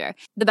changer.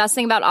 The best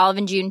thing about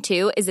Olive & June,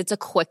 too, is it's a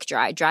quick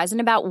dry. Dries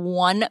in about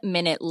 1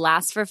 minute,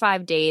 lasts for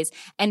 5 days,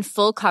 and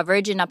full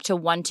coverage in up to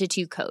 1 to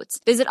 2 coats.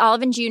 Visit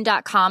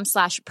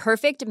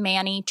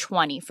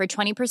oliveandjune.com/perfectmani20 for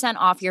 20%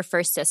 off your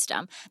first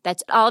system.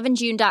 That's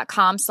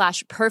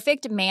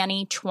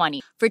oliveandjune.com/perfectmani20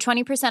 for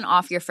 20%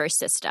 off your first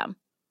system.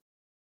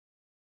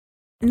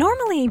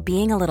 Normally,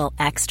 being a little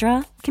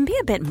extra can be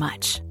a bit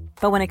much.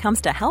 But when it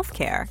comes to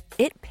healthcare,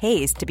 it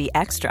pays to be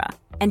extra.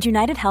 And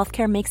United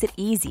Healthcare makes it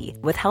easy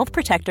with Health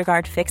Protector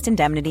Guard fixed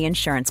indemnity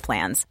insurance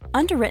plans.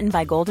 Underwritten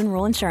by Golden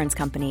Rule Insurance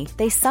Company,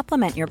 they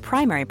supplement your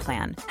primary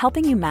plan,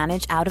 helping you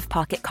manage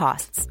out-of-pocket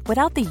costs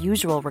without the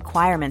usual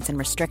requirements and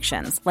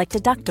restrictions like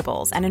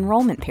deductibles and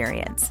enrollment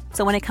periods.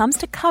 So when it comes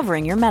to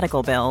covering your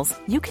medical bills,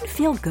 you can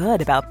feel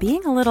good about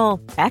being a little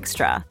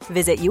extra.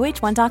 Visit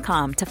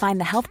UH1.com to find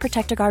the Health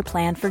Protector Guard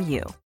plan for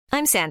you.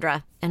 I'm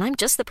Sandra, and I'm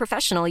just the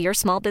professional your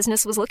small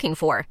business was looking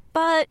for.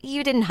 But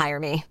you didn't hire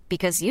me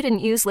because you didn't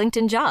use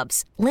LinkedIn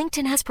Jobs.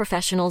 LinkedIn has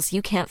professionals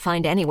you can't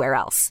find anywhere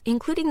else,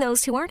 including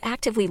those who aren't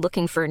actively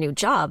looking for a new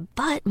job,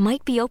 but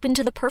might be open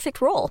to the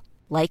perfect role,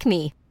 like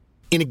me.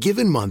 In a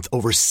given month,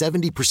 over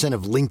 70%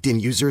 of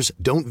LinkedIn users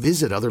don't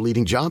visit other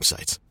leading job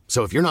sites.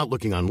 So if you're not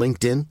looking on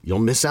LinkedIn, you'll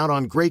miss out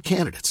on great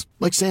candidates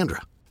like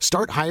Sandra.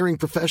 Start hiring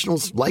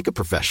professionals like a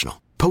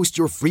professional. Post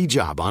your free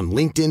job on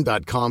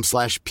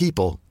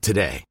linkedin.com/people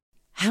today.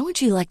 How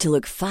would you like to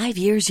look 5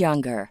 years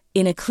younger?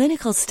 In a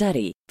clinical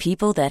study,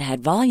 people that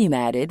had volume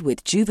added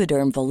with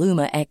Juvederm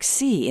Voluma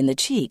XC in the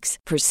cheeks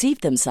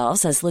perceived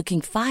themselves as looking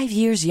 5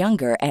 years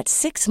younger at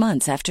 6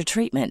 months after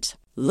treatment.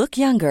 Look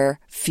younger,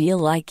 feel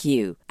like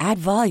you. Add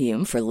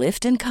volume for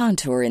lift and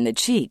contour in the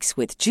cheeks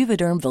with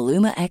Juvederm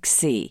Voluma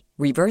XC.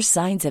 Reverse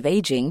signs of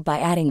aging by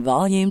adding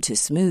volume to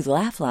smooth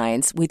laugh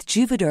lines with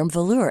Juvederm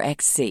Volure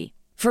XC.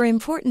 For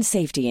important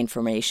safety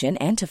information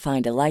and to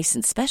find a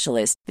licensed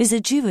specialist,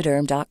 visit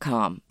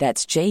Juvederm.com.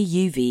 That's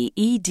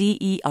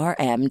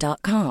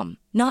JUVEDERM.com.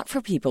 Not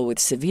for people with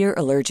severe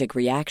allergic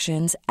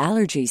reactions,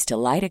 allergies to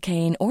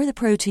lidocaine, or the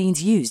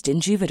proteins used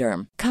in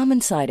Juvederm.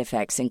 Common side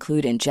effects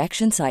include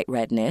injection site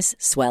redness,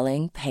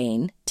 swelling,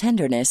 pain,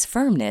 tenderness,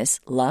 firmness,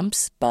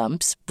 lumps,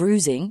 bumps,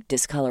 bruising,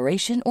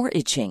 discoloration, or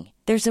itching.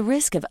 There's a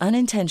risk of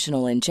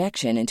unintentional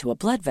injection into a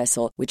blood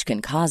vessel, which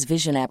can cause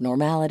vision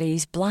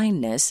abnormalities,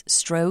 blindness,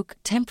 stroke,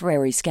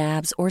 temporary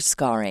scabs, or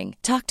scarring.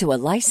 Talk to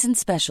a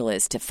licensed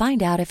specialist to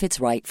find out if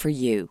it's right for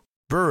you.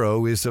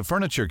 Burrow is a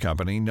furniture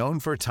company known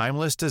for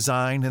timeless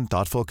design and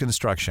thoughtful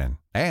construction,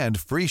 and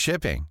free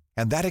shipping,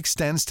 and that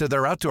extends to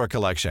their outdoor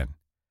collection.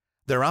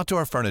 Their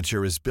outdoor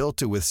furniture is built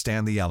to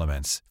withstand the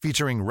elements,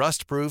 featuring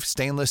rust-proof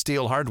stainless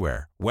steel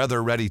hardware,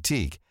 weather-ready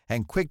teak,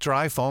 and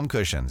quick-dry foam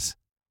cushions.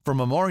 For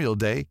Memorial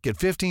Day, get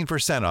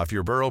 15% off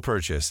your Burrow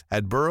purchase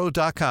at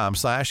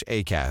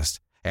burrow.com/ACAST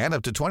and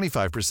up to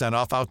 25%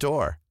 off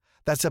outdoor.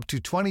 That's up to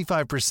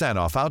 25%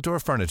 off outdoor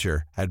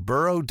furniture at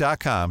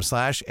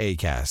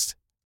burrow.com/ACAST.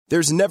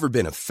 There's never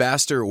been a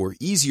faster or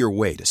easier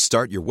way to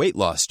start your weight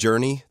loss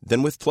journey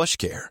than with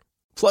PlushCare.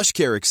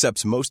 PlushCare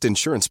accepts most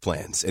insurance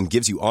plans and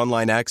gives you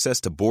online access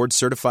to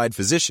board-certified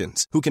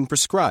physicians who can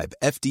prescribe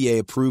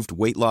FDA-approved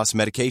weight loss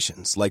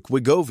medications like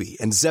Wegovy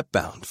and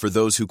Zepbound for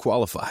those who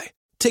qualify.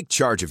 Take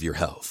charge of your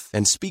health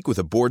and speak with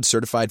a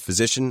board-certified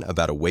physician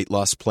about a weight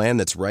loss plan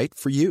that's right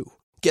for you.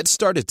 Get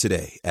started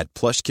today at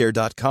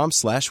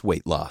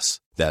plushcare.com/weightloss.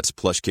 That's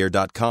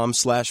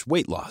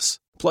plushcare.com/weightloss.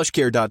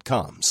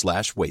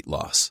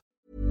 plushcare.com/weightloss.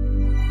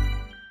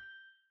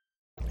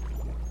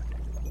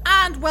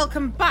 And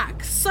welcome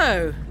back.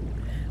 So,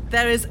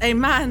 there is a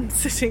man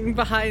sitting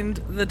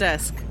behind the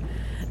desk.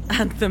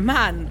 And the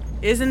man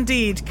is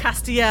indeed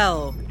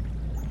Castiel.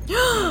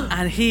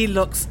 And he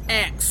looks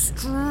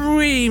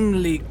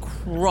extremely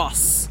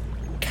cross.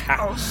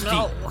 Hell!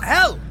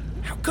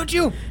 How could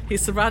you?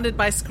 He's surrounded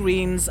by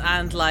screens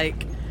and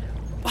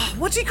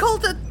what do you call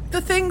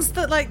the things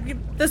that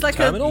there's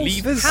Terminals?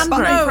 Levers? handbrake,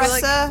 Button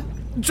presser.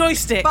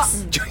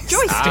 joysticks,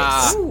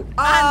 Joysticks. Ooh.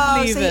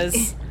 and So levers.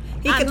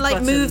 he can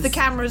and move buttons. the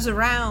cameras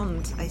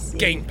around. I see.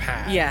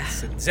 Gamepads. Yeah.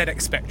 And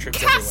ZX Spectrums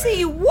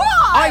Cassie, everywhere.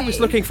 why? I was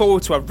looking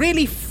forward to a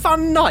really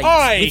fun night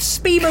I with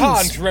Speemans.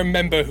 can't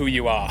remember who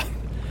you are.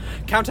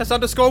 Countess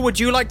 _, would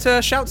you like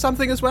to shout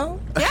something as well?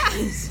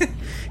 Yes.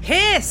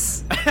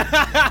 Hiss!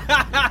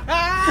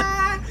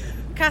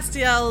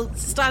 Castiel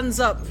stands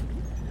up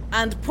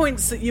and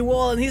points at you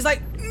all, and he's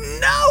like,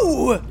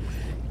 "No!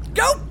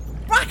 Go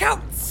back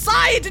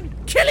outside and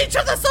kill each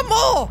other some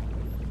more!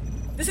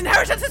 This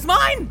inheritance is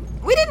mine!"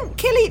 We didn't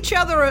kill each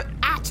other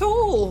at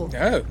all.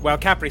 No. Well,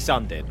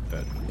 Capri-Sun did,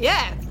 but...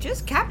 Yeah,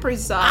 just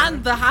Capri-Sun.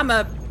 And the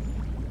hammer.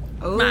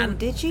 Oh, man.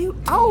 did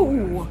you?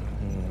 Oh,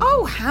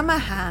 hammer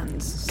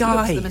hands. Looks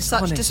Guys, them as such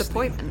honestly.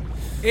 disappointment.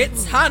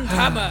 It's hand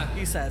hammer,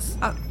 he says.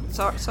 Oh,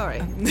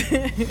 sorry.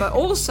 But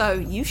also,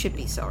 you should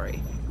be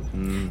sorry.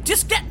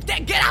 Just get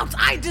out!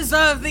 I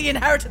deserve the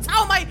inheritance!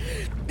 How am I?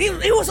 He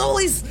was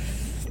always.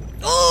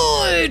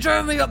 Oh, he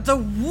drove me up the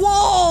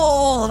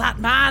wall, that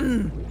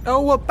man!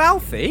 Oh,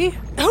 Balfi?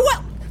 Who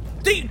else?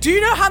 Do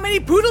you know how many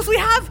poodles we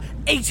have?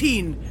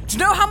 18. Do you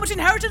know how much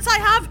inheritance I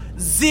have?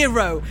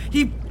 0.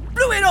 He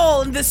blew it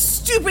all in this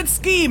stupid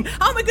scheme.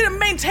 How am I going to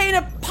maintain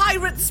a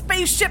pirate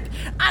spaceship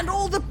and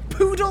all the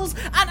poodles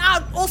and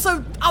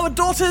also our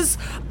daughters?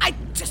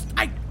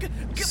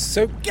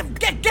 So,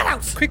 get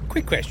out! quick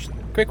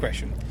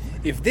question.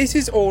 If this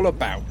is all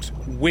about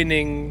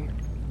winning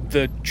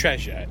the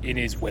treasure in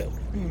his will,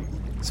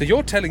 so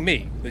you're telling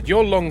me that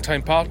your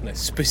longtime partner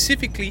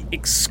specifically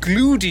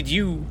excluded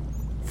you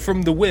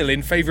from the will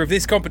in favour of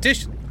this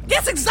competition?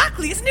 Yes,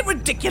 exactly. Isn't it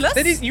ridiculous?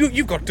 That is,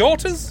 you've got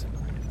daughters?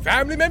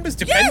 Family members?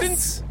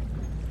 Dependents?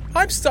 Yes.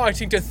 I'm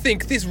starting to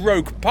think this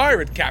rogue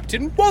pirate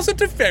captain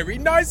wasn't a very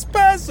nice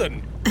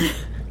person.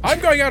 I'm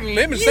going out on a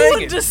limb and saying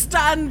You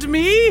understand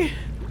me?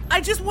 I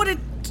just wanted,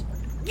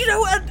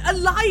 a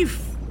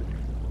life.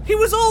 He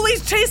was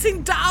always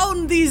chasing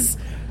down these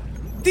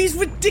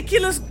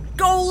ridiculous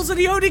goals, and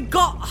he only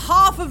got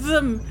half of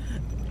them.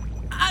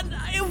 And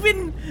I've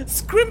been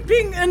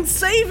scrimping and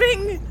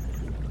saving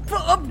for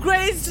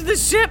upgrades to the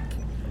ship,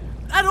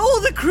 and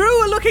all the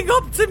crew are looking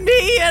up to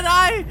me, and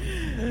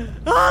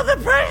the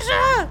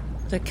pressure!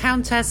 The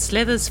Countess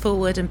slithers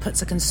forward and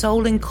puts a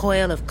consoling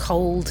coil of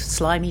cold,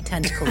 slimy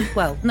tentacle.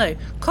 Well, no,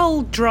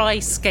 cold, dry,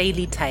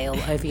 scaly tail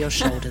over your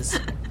shoulders.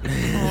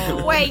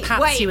 Wait,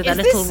 Pats you with is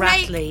a little this snake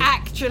rattly.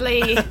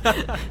 actually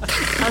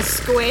a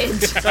squid?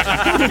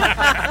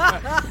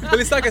 Well,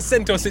 it's like a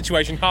centaur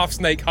situation, half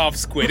snake, half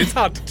squid. It's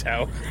hard to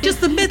tell.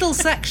 Just the middle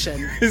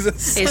section Is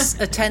is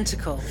a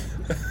tentacle.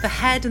 The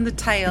head and the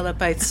tail are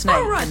both snake,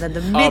 right. and then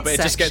the Oh, but it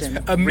just gets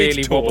midsection, A really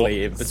mid-tour.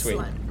 wobbly in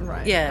between.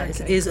 Right. yeah,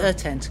 okay, is a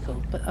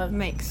tentacle. But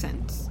makes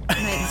sense.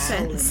 Makes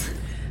sense.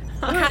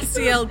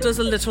 Castiel does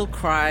a little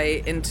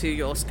cry into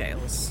your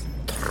scales.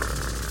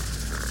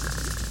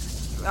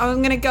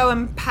 I'm gonna go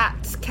and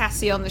pat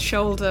Cassie on the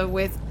shoulder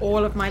with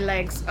all of my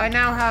legs. I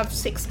now have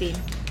 16.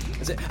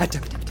 Is it? I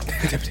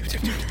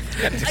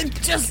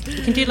just...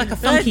 you can do like a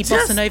funky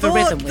bossa nova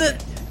rhythm with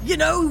it.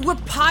 We're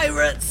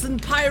pirates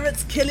and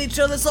pirates kill each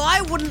other, so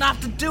I wouldn't have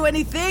to do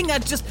anything.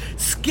 I'd just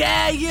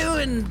scare you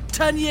and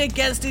turn you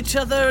against each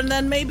other, and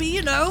then maybe,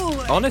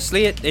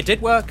 Honestly, it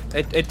did work.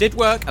 It did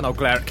work, and I'll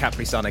glare at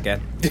Capri-Sun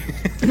again.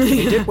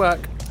 It did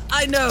work.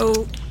 I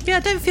know. Yeah,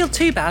 don't feel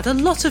too bad. A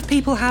lot of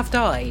people have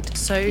died,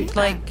 so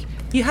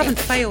you haven't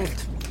failed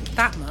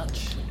that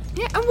much.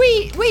 Yeah, and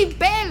we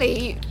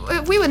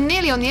were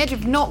nearly on the edge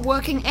of not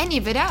working any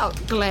of it out.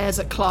 Glares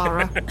at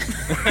Clara.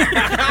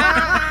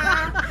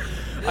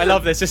 I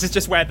love this. This is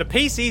just where the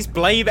PCs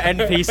blame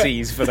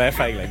NPCs for their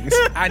failings.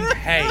 And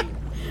hey,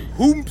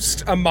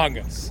 whomst among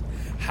us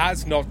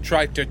has not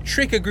tried to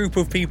trick a group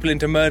of people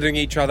into murdering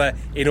each other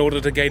in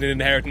order to gain an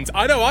inheritance?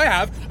 I know I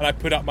have, and I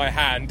put up my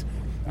hand,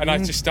 and I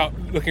just start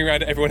looking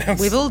around at everyone else.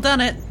 We've all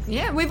done it.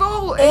 Yeah, we've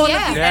all. All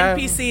yeah. of the Yeah.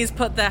 NPCs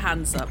put their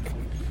hands up.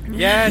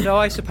 Yeah, no,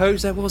 I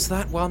suppose there was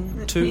that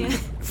 1, 2,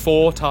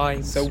 4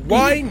 times. So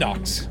why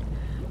not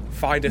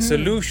find a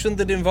solution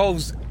that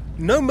involves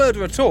no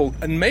murder at all,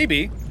 and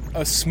maybe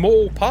a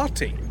small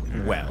party?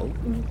 Well,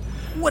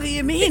 What do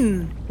you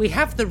mean? We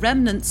have the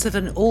remnants of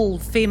an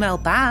all-female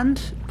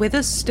band with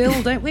us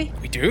still, don't we?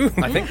 We do.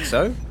 I think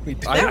so.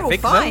 They're all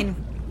think fine.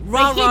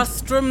 Rara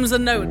strums a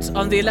note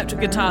on the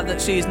electric guitar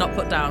that she's not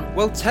put down.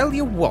 Well, tell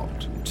you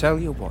what.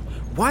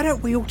 Why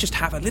don't we all just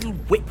have a little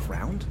whip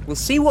round? We'll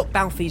see what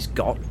Balfi's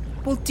got.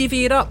 We'll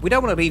divvy it up. We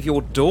don't want to leave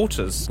your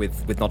daughters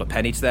with not a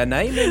penny to their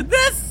name.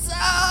 They're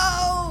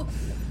so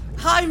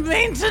high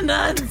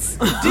maintenance.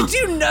 Did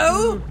you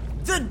know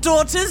that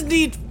daughters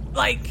need,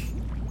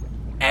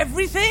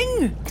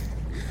 everything?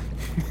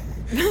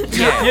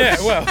 Yeah,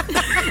 well,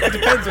 it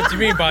depends what you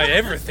mean by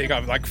everything.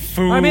 I'm like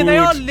food. I mean, they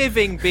are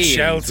living beings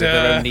shelter, with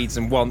their own needs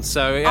and wants.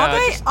 So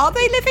Are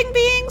they living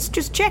beings?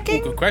 Just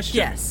checking. Good question.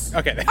 Yes.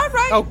 Okay. Then. All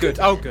right. Oh, good.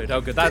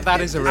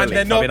 That is a relief. And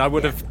they're not, I mean, I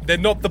would have. They're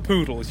not the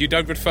poodles. You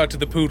don't refer to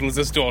the poodles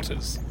as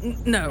daughters.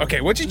 No.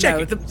 Okay, what you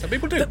checking? No, Some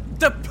people do.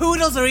 The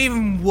poodles are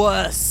even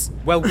worse.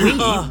 Well,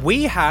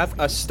 we have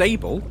a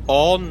stable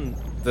on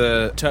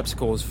the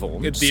Terpsichore's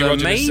Fawn, It'd be so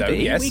erogenous maybe zone,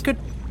 yes. we could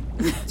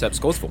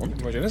Terpsichore's Fawn,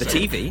 Erogenous the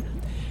zone. TV,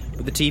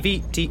 with the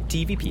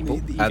TV people,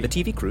 the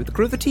TV crew, the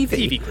crew of the TV,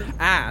 TV crew.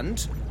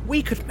 and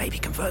we could maybe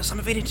convert some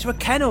of it into a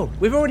kennel.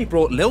 We've already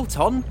brought Lilt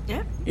on.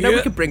 Yeah. You know, Yeah.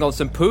 we could bring on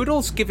some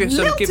poodles, give you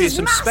some Lilt is space.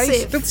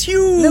 massive. Lilt's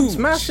huge. Lilt's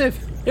massive.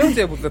 He'll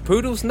deal with the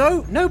poodles.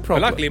 No Well,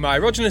 problem. luckily, my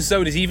erogenous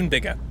zone is even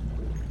bigger.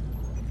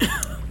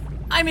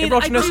 I mean,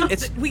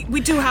 Erogenous, we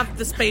do have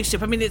the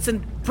spaceship. I mean, it's in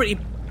pretty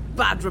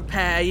bad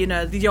repair. You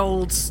know, the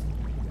old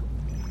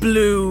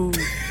blue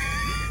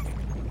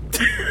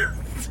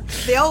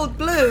The old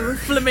blue.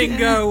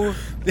 flamingo.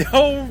 The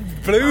whole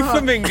blue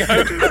flamingo.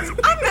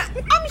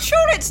 I'm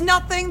sure it's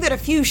nothing that a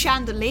few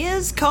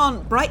chandeliers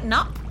can't brighten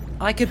up.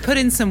 I could put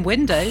in some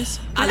windows.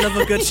 I love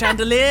a good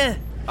chandelier.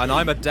 And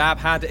I'm a dab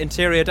hand at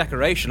interior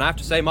decoration. I have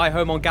to say, my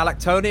home on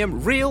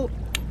Galactonium, real.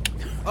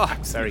 Oh,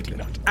 Absolutely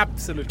not.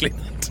 Absolutely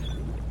not.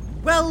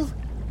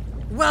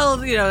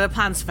 Well, you know, the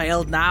plan's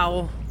failed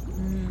now.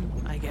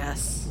 I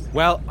guess.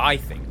 Well, I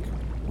think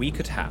we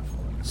could have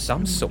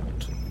some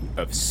sort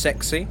of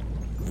sexy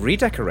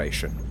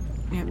redecoration,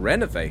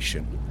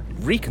 renovation,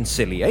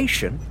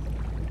 reconciliation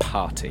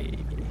party.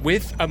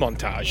 With a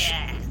montage.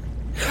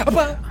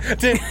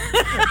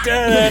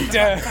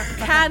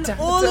 Can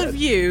all of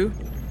you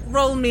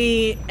roll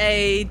me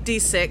a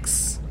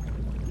d6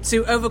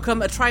 to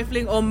overcome a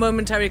trifling or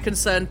momentary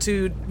concern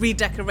to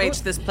redecorate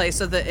this place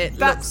so that it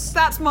looks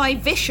That's my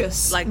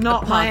vicious, like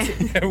not a party?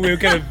 We're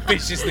going to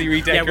viciously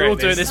redecorate Yeah, we're all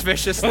doing this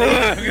viciously.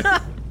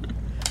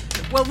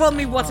 Well, roll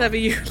me whatever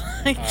you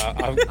like.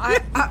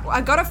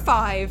 I got a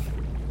 5.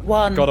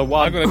 One. Got a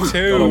 1. I got a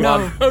 2. Got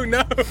a 1. Oh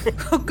no.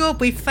 Oh God,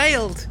 we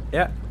failed.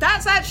 Yeah.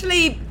 That's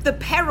actually the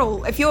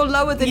peril. If you're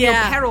lower than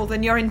Yeah. your peril,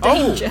 then you're in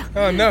danger.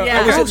 Oh no.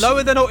 Yeah. Oh, is it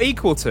lower than or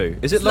equal to?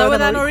 Is it Lower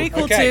than or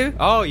equal Okay. to.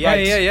 Oh, yeah,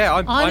 Right. yeah.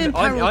 I'm in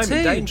peril I'm too.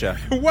 in danger.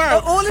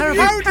 Wow. All of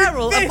you How in did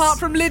peril, this- apart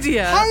from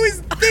Lydia. How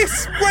is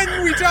this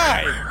when we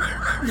die?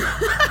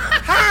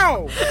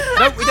 How?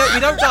 No, we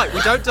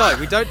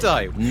don't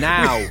die.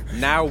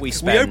 Now we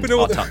spend We open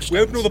all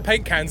touchdowns. the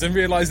paint cans and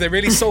realise they're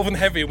really solvent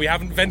heavy and we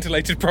haven't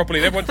ventilated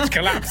properly. Everyone just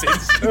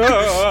collapses.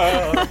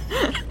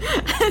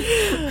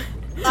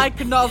 I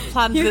could not have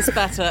planned this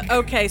better.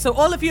 Okay, so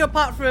all of you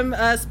apart from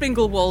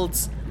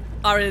Spinglewalds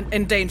are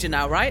in danger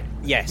now, right?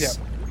 Yes.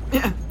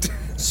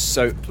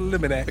 So,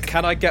 Preliminary.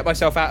 can I get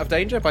myself out of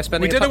danger by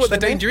spending We a don't know what the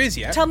touchstone? danger is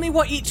yet. Tell me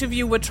what each of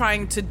you were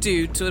trying to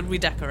do to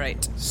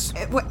redecorate.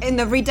 In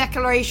the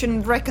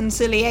redecoration,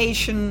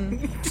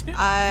 reconciliation,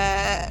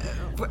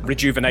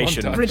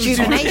 Rejuvenation. Montage.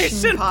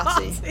 rejuvenation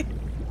party.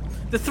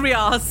 The 3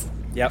 R's.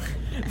 Yep.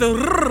 The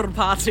rrr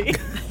party.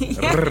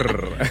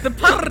 The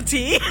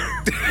party.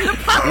 The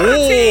party.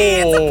 Oh.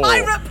 It's a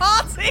pirate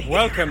party.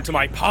 Welcome to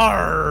my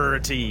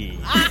party.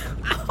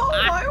 Oh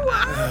my word.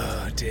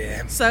 Oh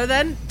dear. So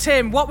then,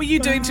 Tim, what were you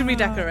doing to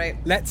redecorate?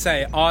 Let's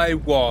say I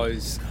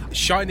was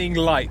shining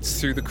lights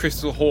through the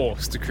crystal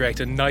horse to create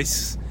a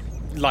nice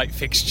light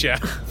feature.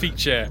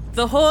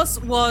 The horse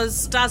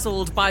was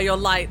dazzled by your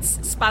lights,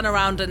 span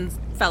around and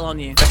fell on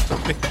you.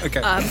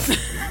 Okay.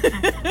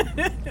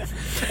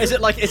 Is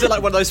it like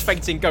one of those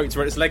fainting goats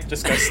where its legs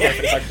just go stiff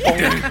and it's like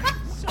bonk?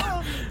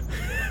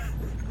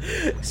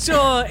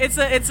 Sure, it's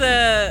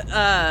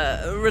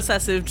a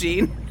recessive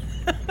gene.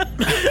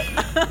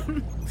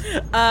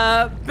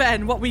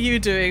 Ben, what were you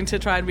doing to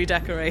try and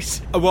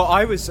redecorate? Well,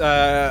 I was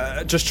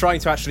just trying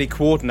to actually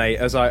coordinate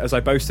as I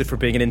boasted for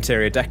being an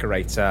interior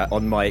decorator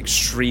on my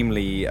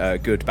extremely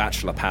good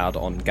bachelor pad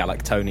on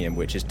Galactonium,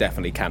 which is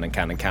definitely canon,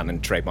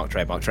 trademark.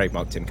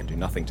 Tim can do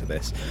nothing to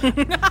this.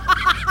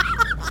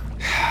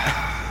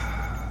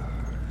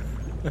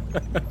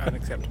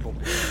 Unacceptable.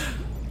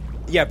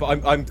 Yeah,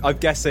 but I'm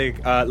guessing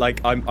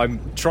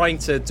I'm trying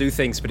to do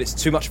things, but it's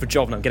too much of a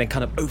job, and I'm getting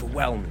kind of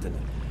overwhelmed. And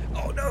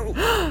oh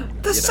no,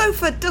 The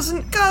sofa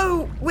doesn't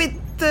go with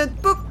the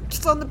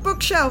books on the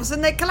bookshelves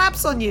and they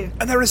collapse on you.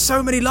 and there are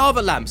so many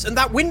lava lamps, and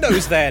that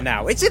window's there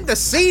now. It's in the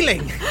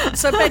ceiling.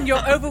 So Ben,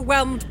 you're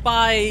overwhelmed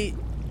by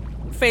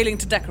failing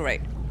to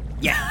decorate.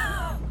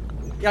 Yeah,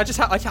 I just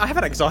I have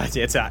an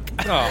anxiety attack.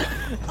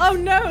 Oh. Oh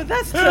no,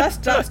 that's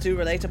too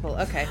relatable.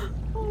 Okay.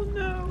 Oh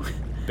no.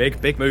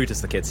 Big mood,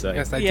 as the kids say.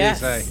 Yes, they do Yes.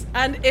 say.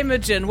 And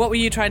Imogen, what were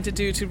you trying to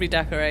do to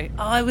redecorate?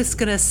 I was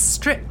going to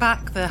strip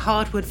back the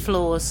hardwood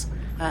floors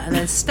and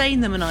then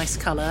stain them a nice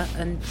colour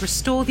and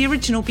restore the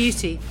original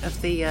beauty of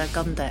the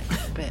gun deck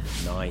bit.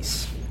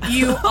 Nice.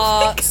 You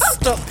are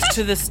stuck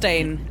to the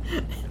stain.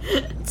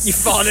 You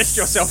varnished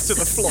yourself to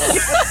the floor.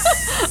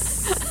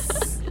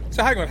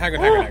 So hang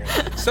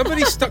on.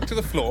 Somebody's stuck to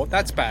the floor,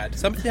 that's bad.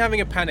 Somebody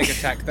having a panic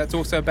attack, that's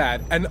also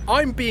bad. And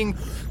I'm being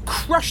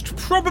crushed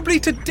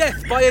probably to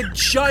death by a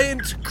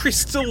giant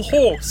crystal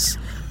horse.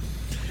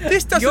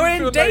 This doesn't You're in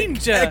feel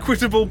danger. like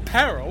equitable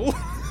peril.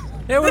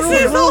 Yeah,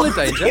 we're all in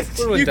danger.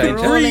 We're all in danger.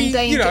 We're all in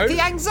danger. You know,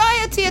 The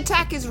anxiety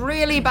attack is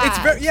really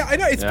bad. I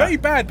know, it's very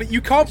bad, but you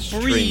can't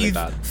Extremely breathe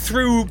bad.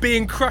 through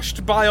being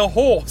crushed by a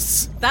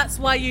horse. That's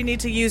why you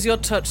need to use your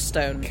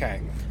touchstone.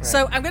 Okay.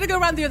 So I'm going to go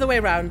around the other way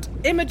around.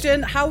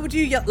 Imogen, how would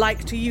you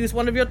like to use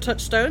one of your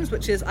touchstones,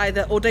 which is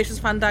either Audacious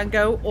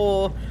Fandango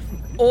or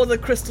the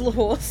Crystal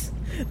Horse,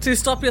 to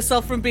stop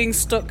yourself from being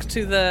stuck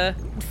to the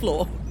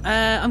floor?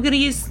 I'm going to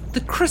use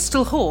the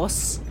Crystal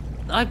Horse.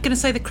 I'm going to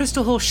say the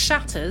Crystal Horse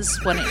shatters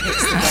when it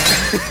hits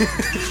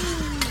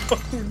the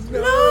ground.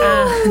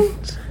 No!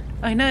 And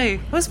I know.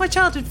 It was my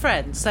childhood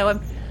friend,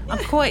 so I'm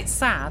quite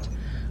sad.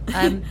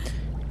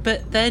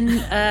 But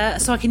then,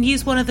 so I can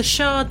use one of the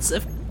shards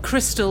of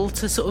crystal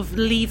to sort of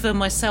lever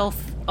myself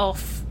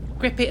off,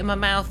 grip it in my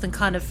mouth, and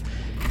kind of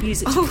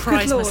use it to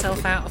prise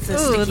myself out of the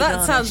sticky Oh, that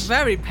garnish. sounds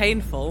very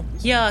painful.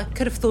 Yeah, I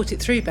could have thought it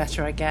through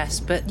better, I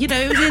guess. But, you know,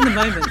 it was in the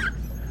moment.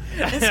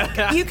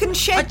 You can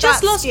shed I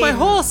just that lost my skin.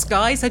 horse,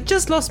 guys. I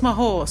just lost my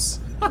horse.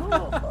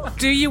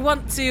 Do you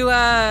want to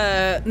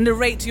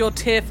narrate your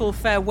tearful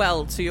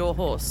farewell to your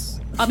horse?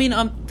 I mean,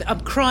 I'm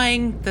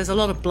crying. There's a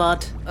lot of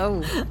blood.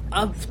 Oh.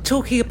 I'm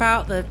talking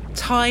about the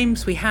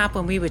times we had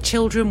when we were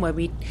children, where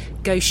we'd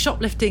go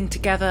shoplifting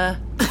together.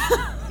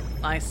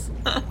 Nice.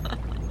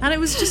 And it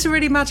was just a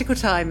really magical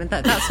time, and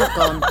that's all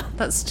gone.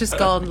 That's just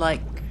gone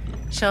like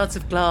shards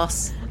of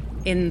glass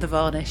in the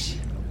varnish.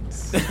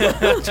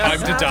 Time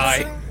to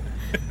die.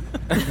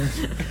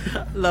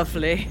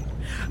 Lovely.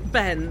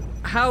 Ben,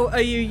 how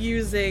are you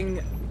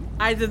using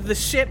either the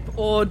ship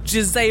or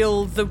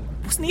Giselle the...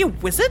 Wasn't he a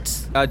wizard?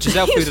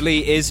 Giselle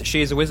Foudelie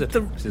she is a wizard.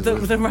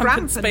 The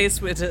rampant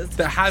space wizard.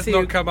 That has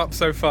not come up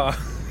so far.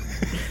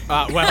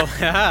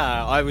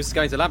 I was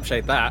going to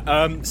lampshade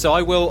that. So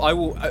I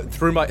will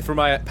through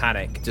my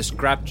panic, just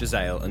grab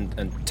Giselle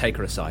and take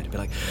her aside and be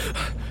like,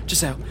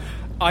 Giselle,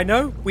 I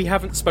know we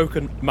haven't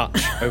spoken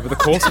much over the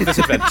course of this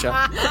adventure,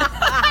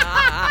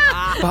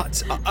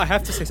 but I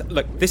have to say something.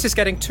 Look, this is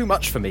getting too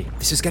much for me.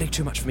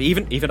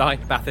 Even I,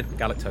 Bathin,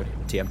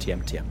 Galactonium,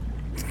 TM.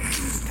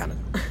 Canon.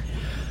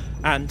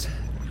 And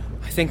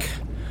I think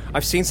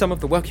I've seen some of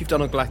the work you've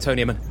done on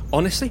Galactonium, and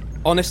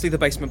honestly, the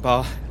basement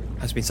bar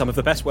has been some of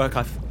the best work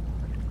I've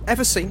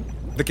ever seen.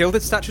 The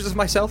gilded statues of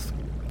myself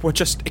were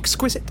just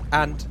exquisite,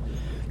 and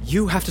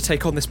you have to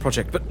take on this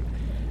project,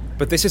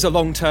 but this is a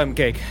long-term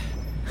gig.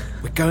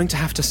 We're going to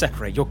have to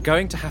separate. You're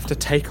going to have to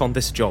take on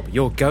this job.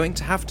 You're going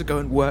to have to go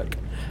and work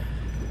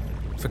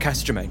for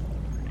Cass Germain.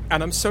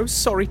 And I'm so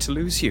sorry to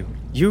lose you.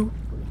 You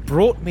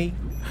brought me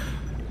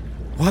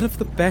one of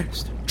the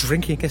best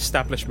drinking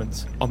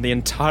establishments on the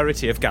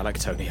entirety of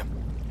Galactonium.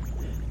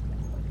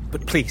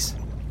 But please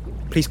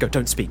go,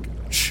 don't speak.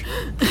 Shh.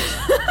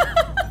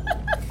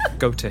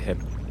 Go to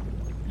him.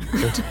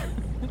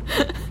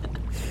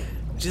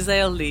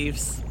 Giselle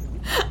leaves.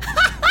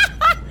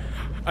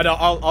 And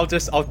I'll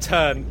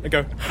turn and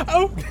go,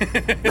 oh!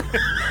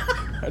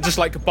 And just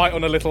like bite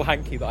on a little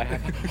hanky that I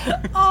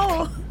have.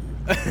 Oh,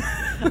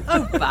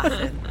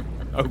 Bathin.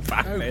 Oh,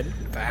 Bathin.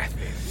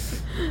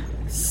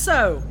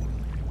 So,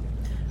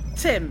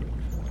 Tim,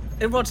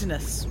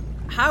 Erogenous,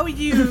 how are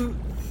you...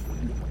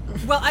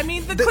 Well, I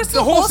mean, the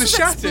crystal horse has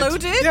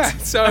exploded. Yeah,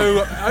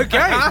 so,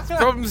 okay,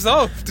 problem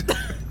solved.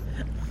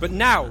 But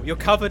now you're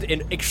covered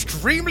in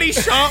extremely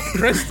sharp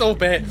crystal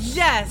bits.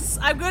 Yes,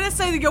 I'm going to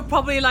say that you're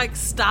probably,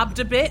 stabbed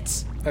a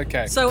bit.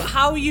 Okay. So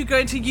how are you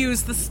going to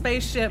use the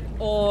spaceship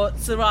or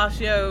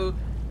Serratio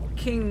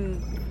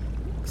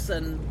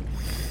Kingson?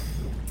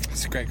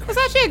 That's a great question.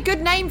 It's actually a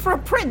good name for a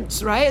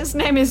prince, right? His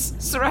name is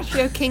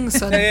Serratio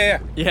Kingson. Yeah.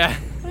 Yeah.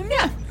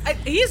 Yeah.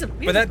 He is a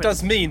But that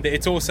does mean that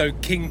it's also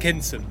King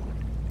Kinson.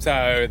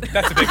 So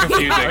that's a bit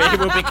confusing. It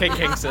will be King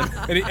Kingston.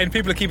 And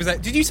people are keeping saying,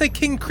 did you say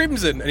King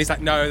Crimson? And he's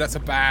like, no, that's a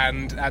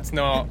band. That's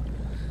not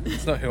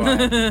who I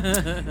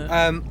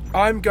am.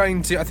 I think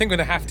I'm going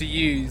to have to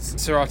use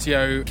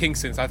Serratio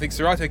Kingston. So I think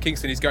Serratio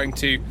Kingston is going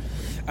to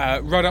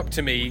run up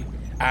to me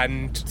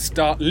and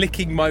start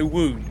licking my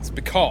wounds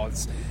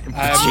because...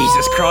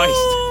 Jesus Christ.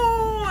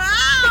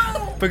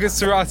 Ow! Because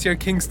Serratio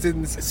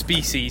Kingston's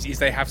species is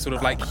they have sort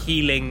of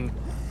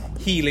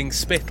healing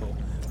spittle.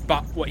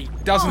 But what he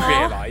doesn't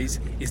realise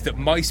is that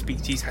my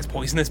species has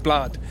poisonous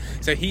blood.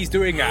 So he's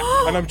doing that,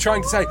 and I'm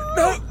trying to say,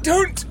 no,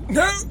 don't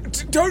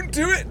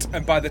do it.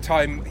 And by the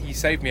time he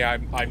saved me,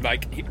 I'm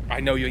like,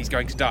 I know he's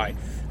going to die.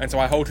 And so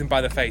I hold him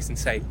by the face and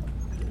say,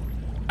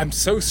 I'm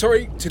so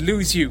sorry to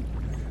lose you.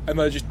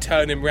 And I just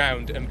turn him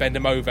round and bend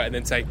him over and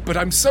then say, but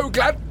I'm so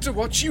glad to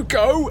watch you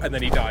go. And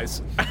then he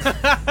dies.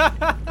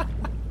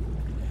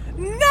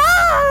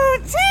 No,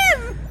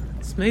 Tim!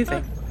 It's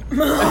moving.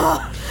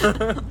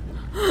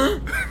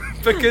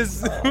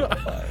 Because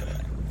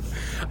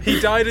he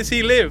died as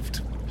he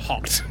lived.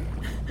 Hot.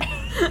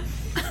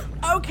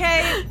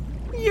 Okay,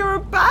 You're a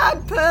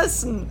bad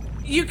person.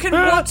 You can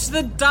watch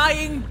the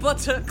dying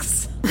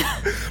buttocks.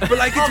 But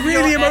like, it's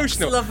really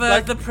emotional. Lover,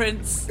 like, the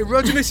prince.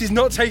 Erogenous is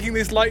not taking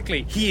this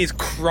lightly. He is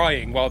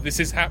crying while this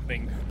is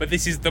happening. But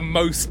this is the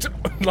most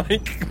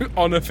like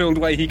honour-filled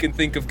way he can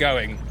think of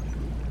going.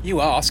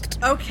 You asked.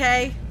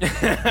 Okay.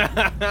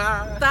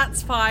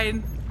 That's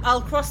fine.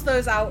 I'll cross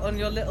those out on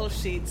your little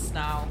sheets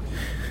now.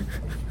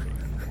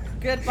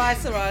 Goodbye,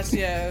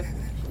 Horatio.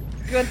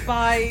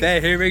 Goodbye.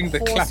 They're hearing the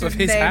clap of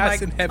his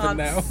hands in heaven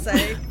now.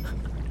 Say.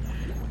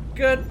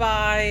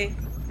 Goodbye,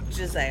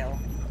 Giselle.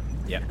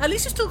 Yep. At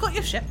least you still got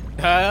your ship.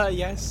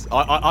 Yes.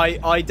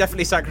 I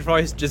definitely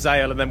sacrificed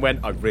Giselle and then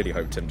went, I really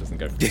hope Tim doesn't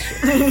go for this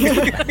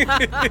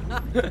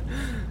ship.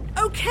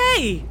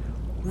 Okay.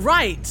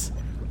 Right.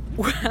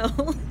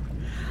 Well,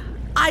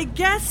 I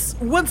guess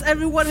once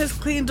everyone has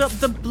cleaned up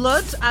the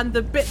blood and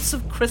the bits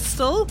of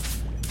crystal,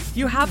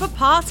 you have a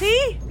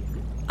party?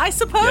 I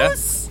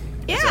suppose?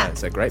 Yeah.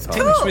 It's a great party.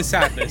 Finished with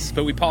sadness,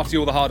 but we party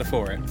all the harder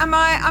for it.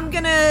 I'm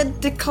gonna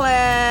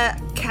declare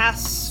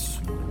Cass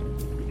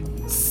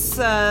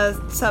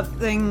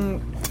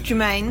something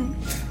Germaine,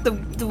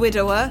 the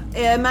widower,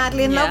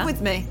 madly in love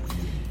with me.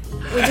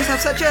 We just have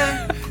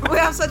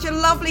such a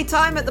lovely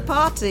time at the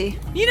party.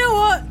 You know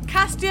what?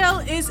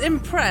 Castiel is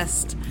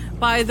impressed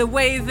by the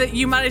way that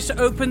you managed to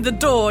open the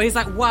door. He's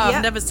like, wow,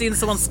 I've never seen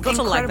someone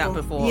scuttle like that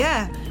before.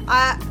 Yeah.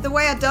 The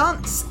way I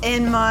dance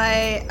in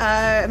my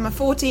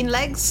 14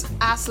 legs,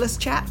 assless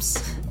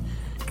chaps.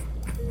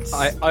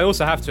 I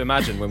also have to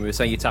imagine when we were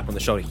saying you tap on the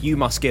shoulder, you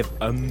must give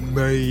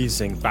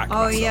amazing back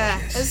massage. Oh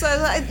yeah. So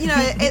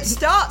it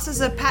starts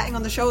as a patting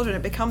on the shoulder and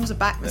it becomes a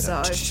back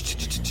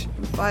massage.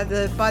 By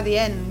the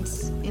end,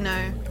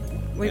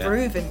 we're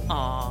grooving.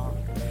 Aww.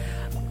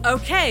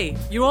 Okay,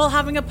 you're all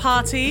having a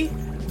party.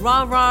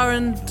 Ra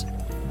and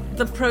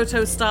the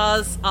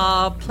Protostars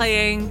are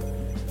playing.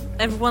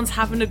 Everyone's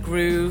having a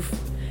groove.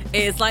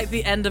 It is like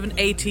the end of an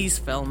 80s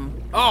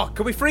film. Oh,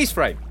 can we freeze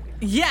frame?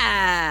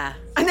 Yeah!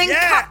 And then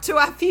cut to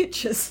our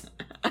futures.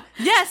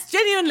 Yes,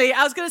 genuinely.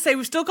 I was going to say,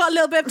 we've still got a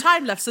little bit of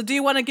time left, so do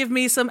you want to give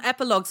me some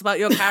epilogues about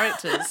your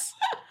characters?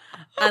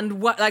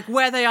 And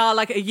where they are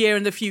a year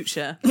in the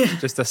future?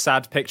 Just a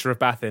sad picture of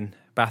Bathin.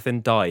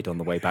 Bathin died on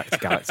the way back to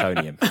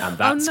Galactonium, and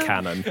that's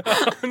canon.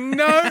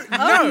 No,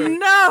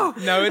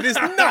 it is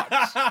not.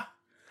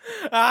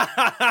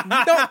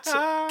 Not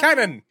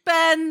canon.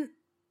 Ben,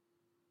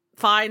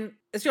 fine.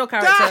 It's your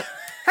character.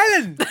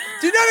 Helen,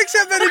 do not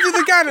accept that into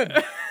the canon.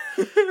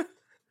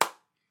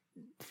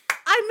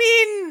 I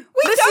mean,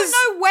 we don't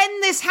know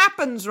when this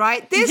happens,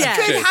 right? This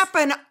could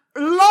happen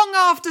long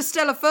after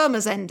Stella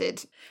Firma's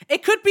ended.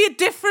 It could be a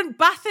different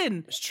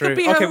Bathin. It's true. Could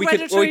be her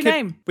hereditary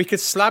name. We could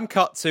slam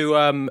cut to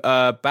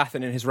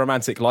Bathin and his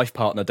romantic life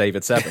partner,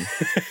 David Seven.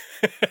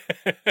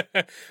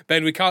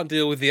 Ben, we can't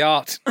deal with the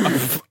art.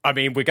 I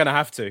mean, we're going to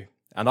have to.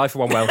 And I, for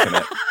one, welcome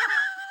it.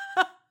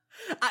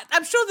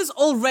 I'm sure there's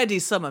already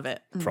some of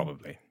it.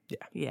 Probably.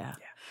 Yeah.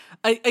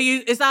 Are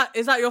you? Is that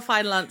your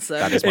final answer?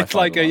 That is my it's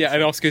final like answer.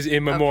 an Oscars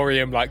in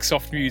memoriam, like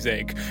soft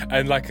music,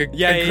 and like a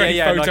great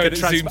yeah. photo Like that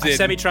zooms in. A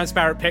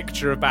semi-transparent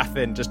picture of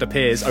Bathin just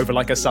appears over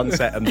like a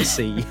sunset and the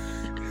sea.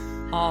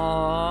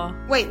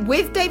 Aww. Wait,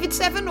 with David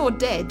Seven or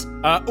dead?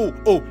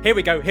 Here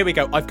we go.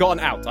 I've got an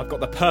out. I've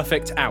got the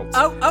perfect out.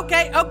 Oh,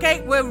 okay.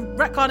 We're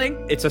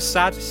retconning. It's a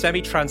sad,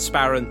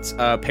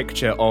 semi-transparent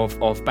picture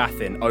of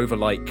Bathin over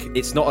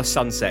it's not a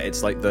sunset.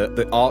 It's like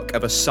the arc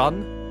of a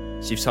sun.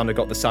 So you've kind of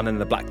got the sun and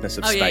the blackness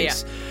of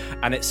space. Yeah.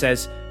 And it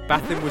says,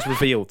 Bathin was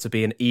revealed to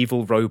be an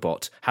evil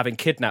robot, having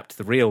kidnapped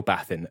the real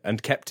Bathin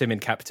and kept him in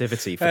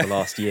captivity for the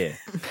last year.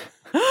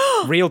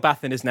 Real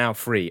Bathin is now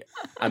free,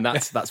 and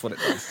that's what it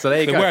does. So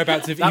there you go. The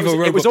whereabouts of evil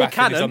robot it was all Bathin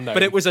canon, is unknown.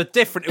 but it was an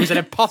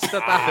imposter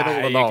Bathin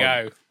all along.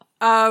 There you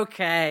go.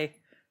 Okay.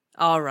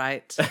 All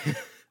right.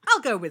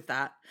 I'll go with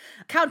that.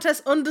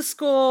 Countess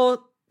 _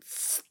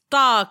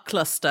 Star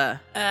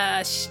Cluster.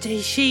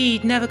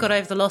 She never got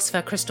over the loss of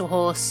her crystal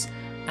horse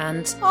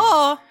and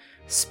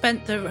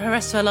spent her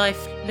rest of her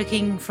life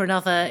looking for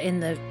another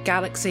in the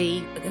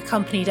galaxy,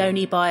 accompanied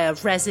only by a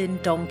resin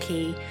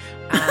donkey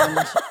and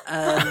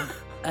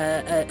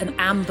an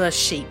amber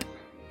sheep.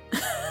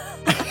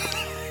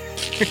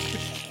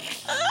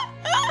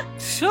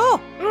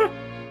 Sure.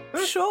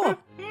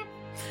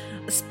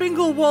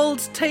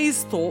 Spinglewald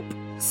Taysthorpe.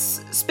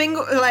 So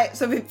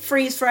we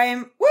freeze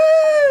frame,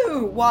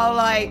 woo! While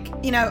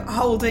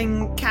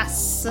holding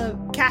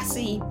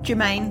Cassie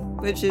Germaine,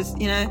 which is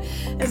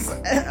it's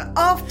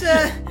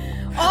after.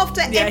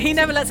 Yeah, he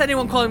never lets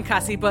anyone call him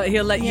Cassie, but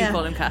he'll let you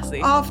call him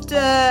Cassie. After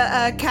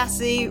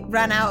Cassie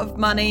ran out of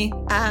money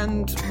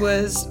and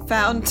was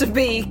found to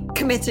be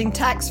committing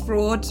tax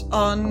fraud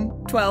on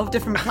 12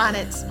 different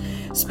planets,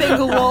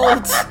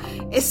 Spinglewald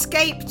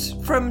escaped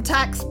from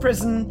tax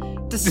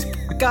prison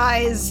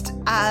disguised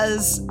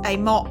as a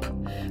mop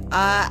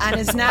and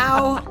is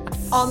now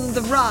on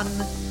the run,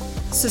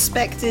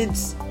 suspected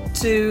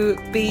to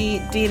be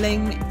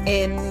dealing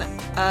in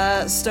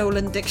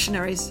stolen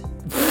dictionaries.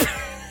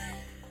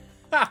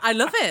 I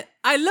love it.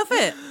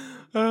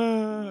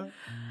 And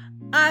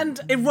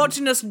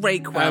erogenous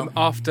Rakewell.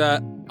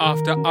 After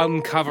after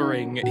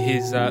uncovering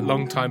his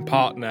longtime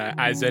partner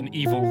as an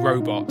evil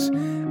robot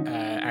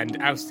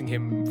and ousting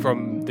him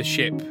from the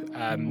ship,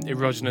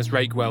 Erogenous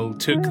Rakewell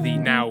took the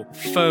now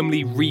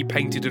firmly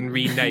repainted and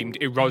renamed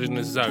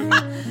Erogenous Zone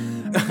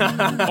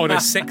on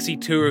a sexy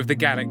tour of the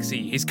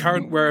galaxy. His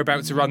current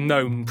whereabouts are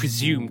unknown,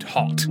 presumed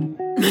hot.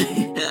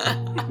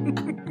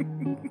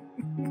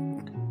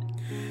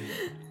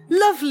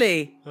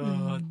 Lovely.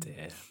 Oh,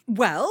 dear.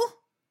 Well,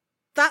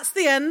 that's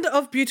the end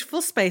of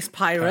Beautiful Space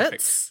Pirates.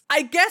 Perfect.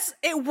 I guess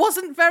it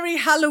wasn't very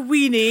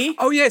Halloween-y.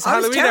 Oh, yeah, it's a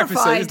Halloween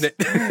episode, isn't it?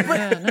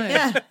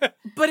 Yeah.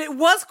 But it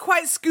was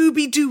quite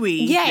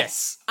Scooby-Dooey.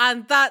 Yes.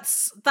 And that,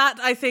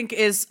 I think,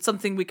 is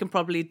something we can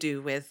probably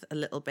do with a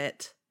little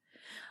bit.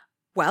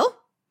 Well,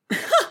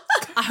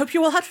 I hope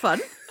you all had fun.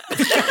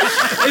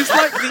 It's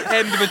like the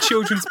end of a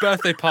children's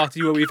birthday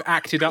party where we've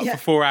acted up for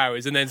 4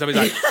 hours and then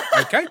somebody's like,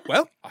 okay,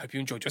 well, I hope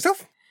you enjoyed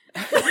yourself.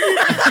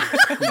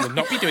 We will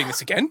not be doing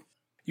this again.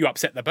 You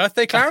upset the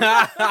birthday clown.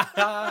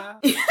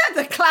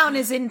 The clown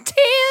is in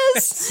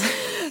tears.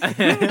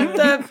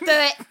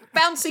 The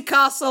bouncy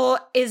castle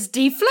is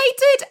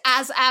deflated,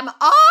 as am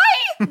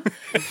I.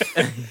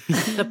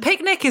 The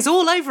picnic is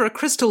all over a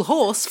crystal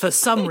horse for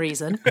some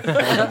reason.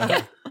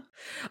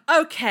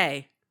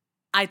 Okay.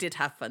 I did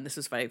have fun. This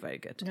was very, very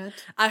good.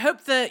 I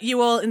hope that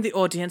you all in the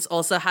audience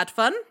also had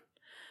fun.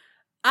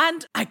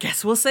 And I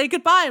guess we'll say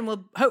goodbye and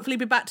we'll hopefully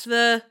be back to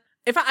the...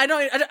 In fact, I'm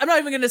not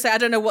even going to say I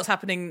don't know what's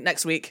happening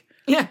next week.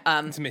 Yeah.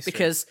 It's a mystery.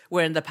 Because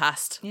we're in the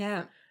past.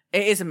 Yeah.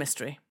 It is a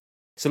mystery.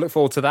 So look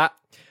forward to that.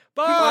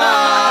 Bye!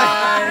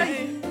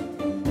 Bye!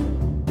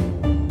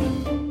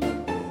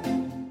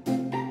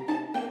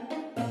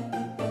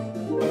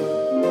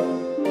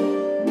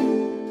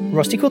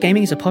 Rusty Quill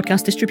Gaming is a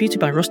podcast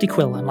distributed by Rusty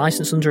Quill and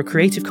licensed under a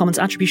Creative Commons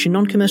Attribution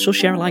Non-Commercial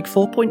Share-alike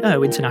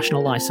 4.0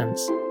 international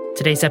license.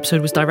 Today's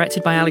episode was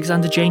directed by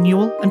Alexander J.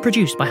 Newell and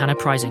produced by Hannah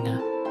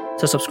Preisinger.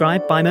 To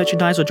subscribe, buy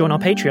merchandise or join our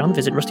Patreon,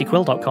 visit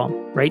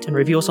rustyquill.com. Rate and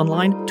review us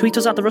online, tweet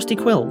us at The Rusty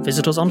Quill,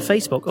 visit us on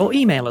Facebook or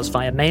email us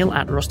via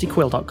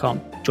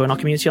mail@rustyquill.com. Join our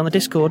community on the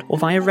Discord or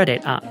via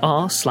Reddit at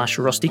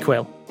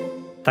r/rustyquill.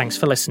 Thanks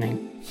for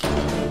listening.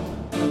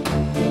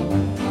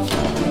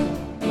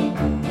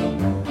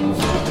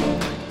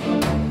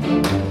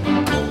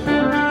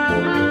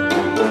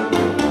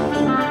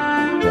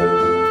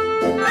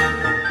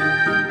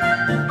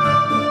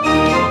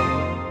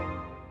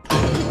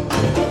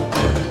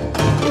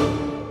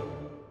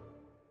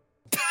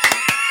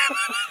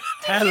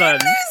 Helen.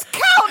 Please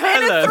count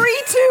in a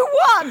 3, 2,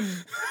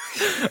 1.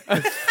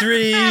 A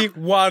 3,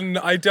 1,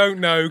 I don't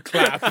know,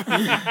 clap. And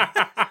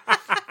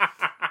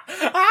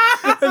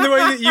the way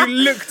that you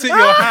looked at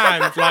your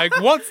hand, like,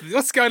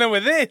 what's going on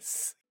with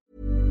this?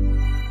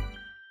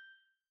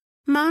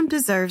 Mom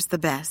deserves the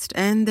best,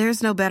 and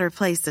there's no better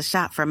place to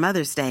shop for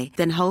Mother's Day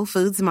than Whole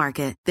Foods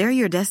Market. They're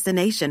your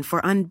destination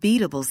for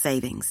unbeatable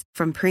savings,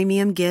 from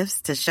premium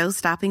gifts to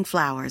show-stopping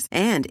flowers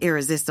and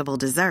irresistible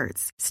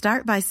desserts.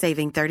 Start by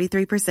saving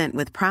 33%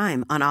 with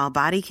Prime on all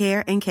body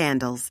care and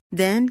candles.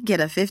 Then get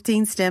a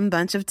 15-stem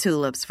bunch of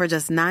tulips for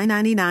just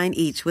 $9.99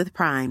 each with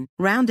Prime.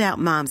 Round out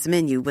Mom's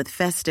menu with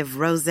festive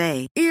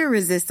rosé,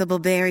 irresistible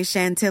berry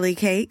chantilly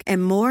cake,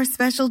 and more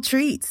special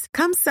treats.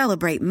 Come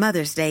celebrate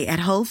Mother's Day at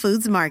Whole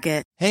Foods Market.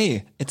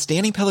 Hey, it's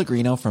Danny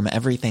Pellegrino from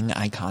Everything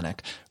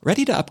Iconic.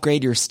 Ready to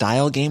upgrade your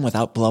style game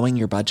without blowing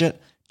your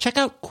budget? Check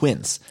out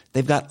Quince.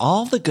 They've got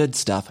all the good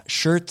stuff,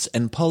 shirts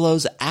and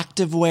polos,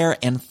 activewear,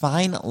 and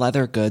fine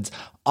leather goods,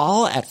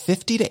 all at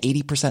 50 to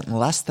 80%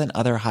 less than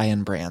other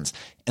high-end brands.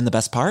 And the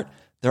best part?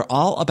 They're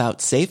all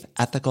about safe,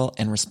 ethical,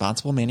 and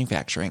responsible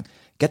manufacturing.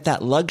 Get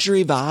that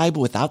luxury vibe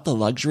without the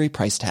luxury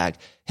price tag.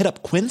 Hit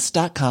up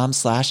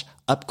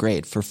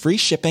quince.com/upgrade for free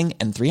shipping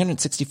and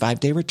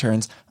 365-day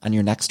returns on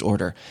your next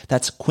order.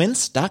 That's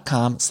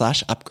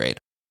quince.com/upgrade.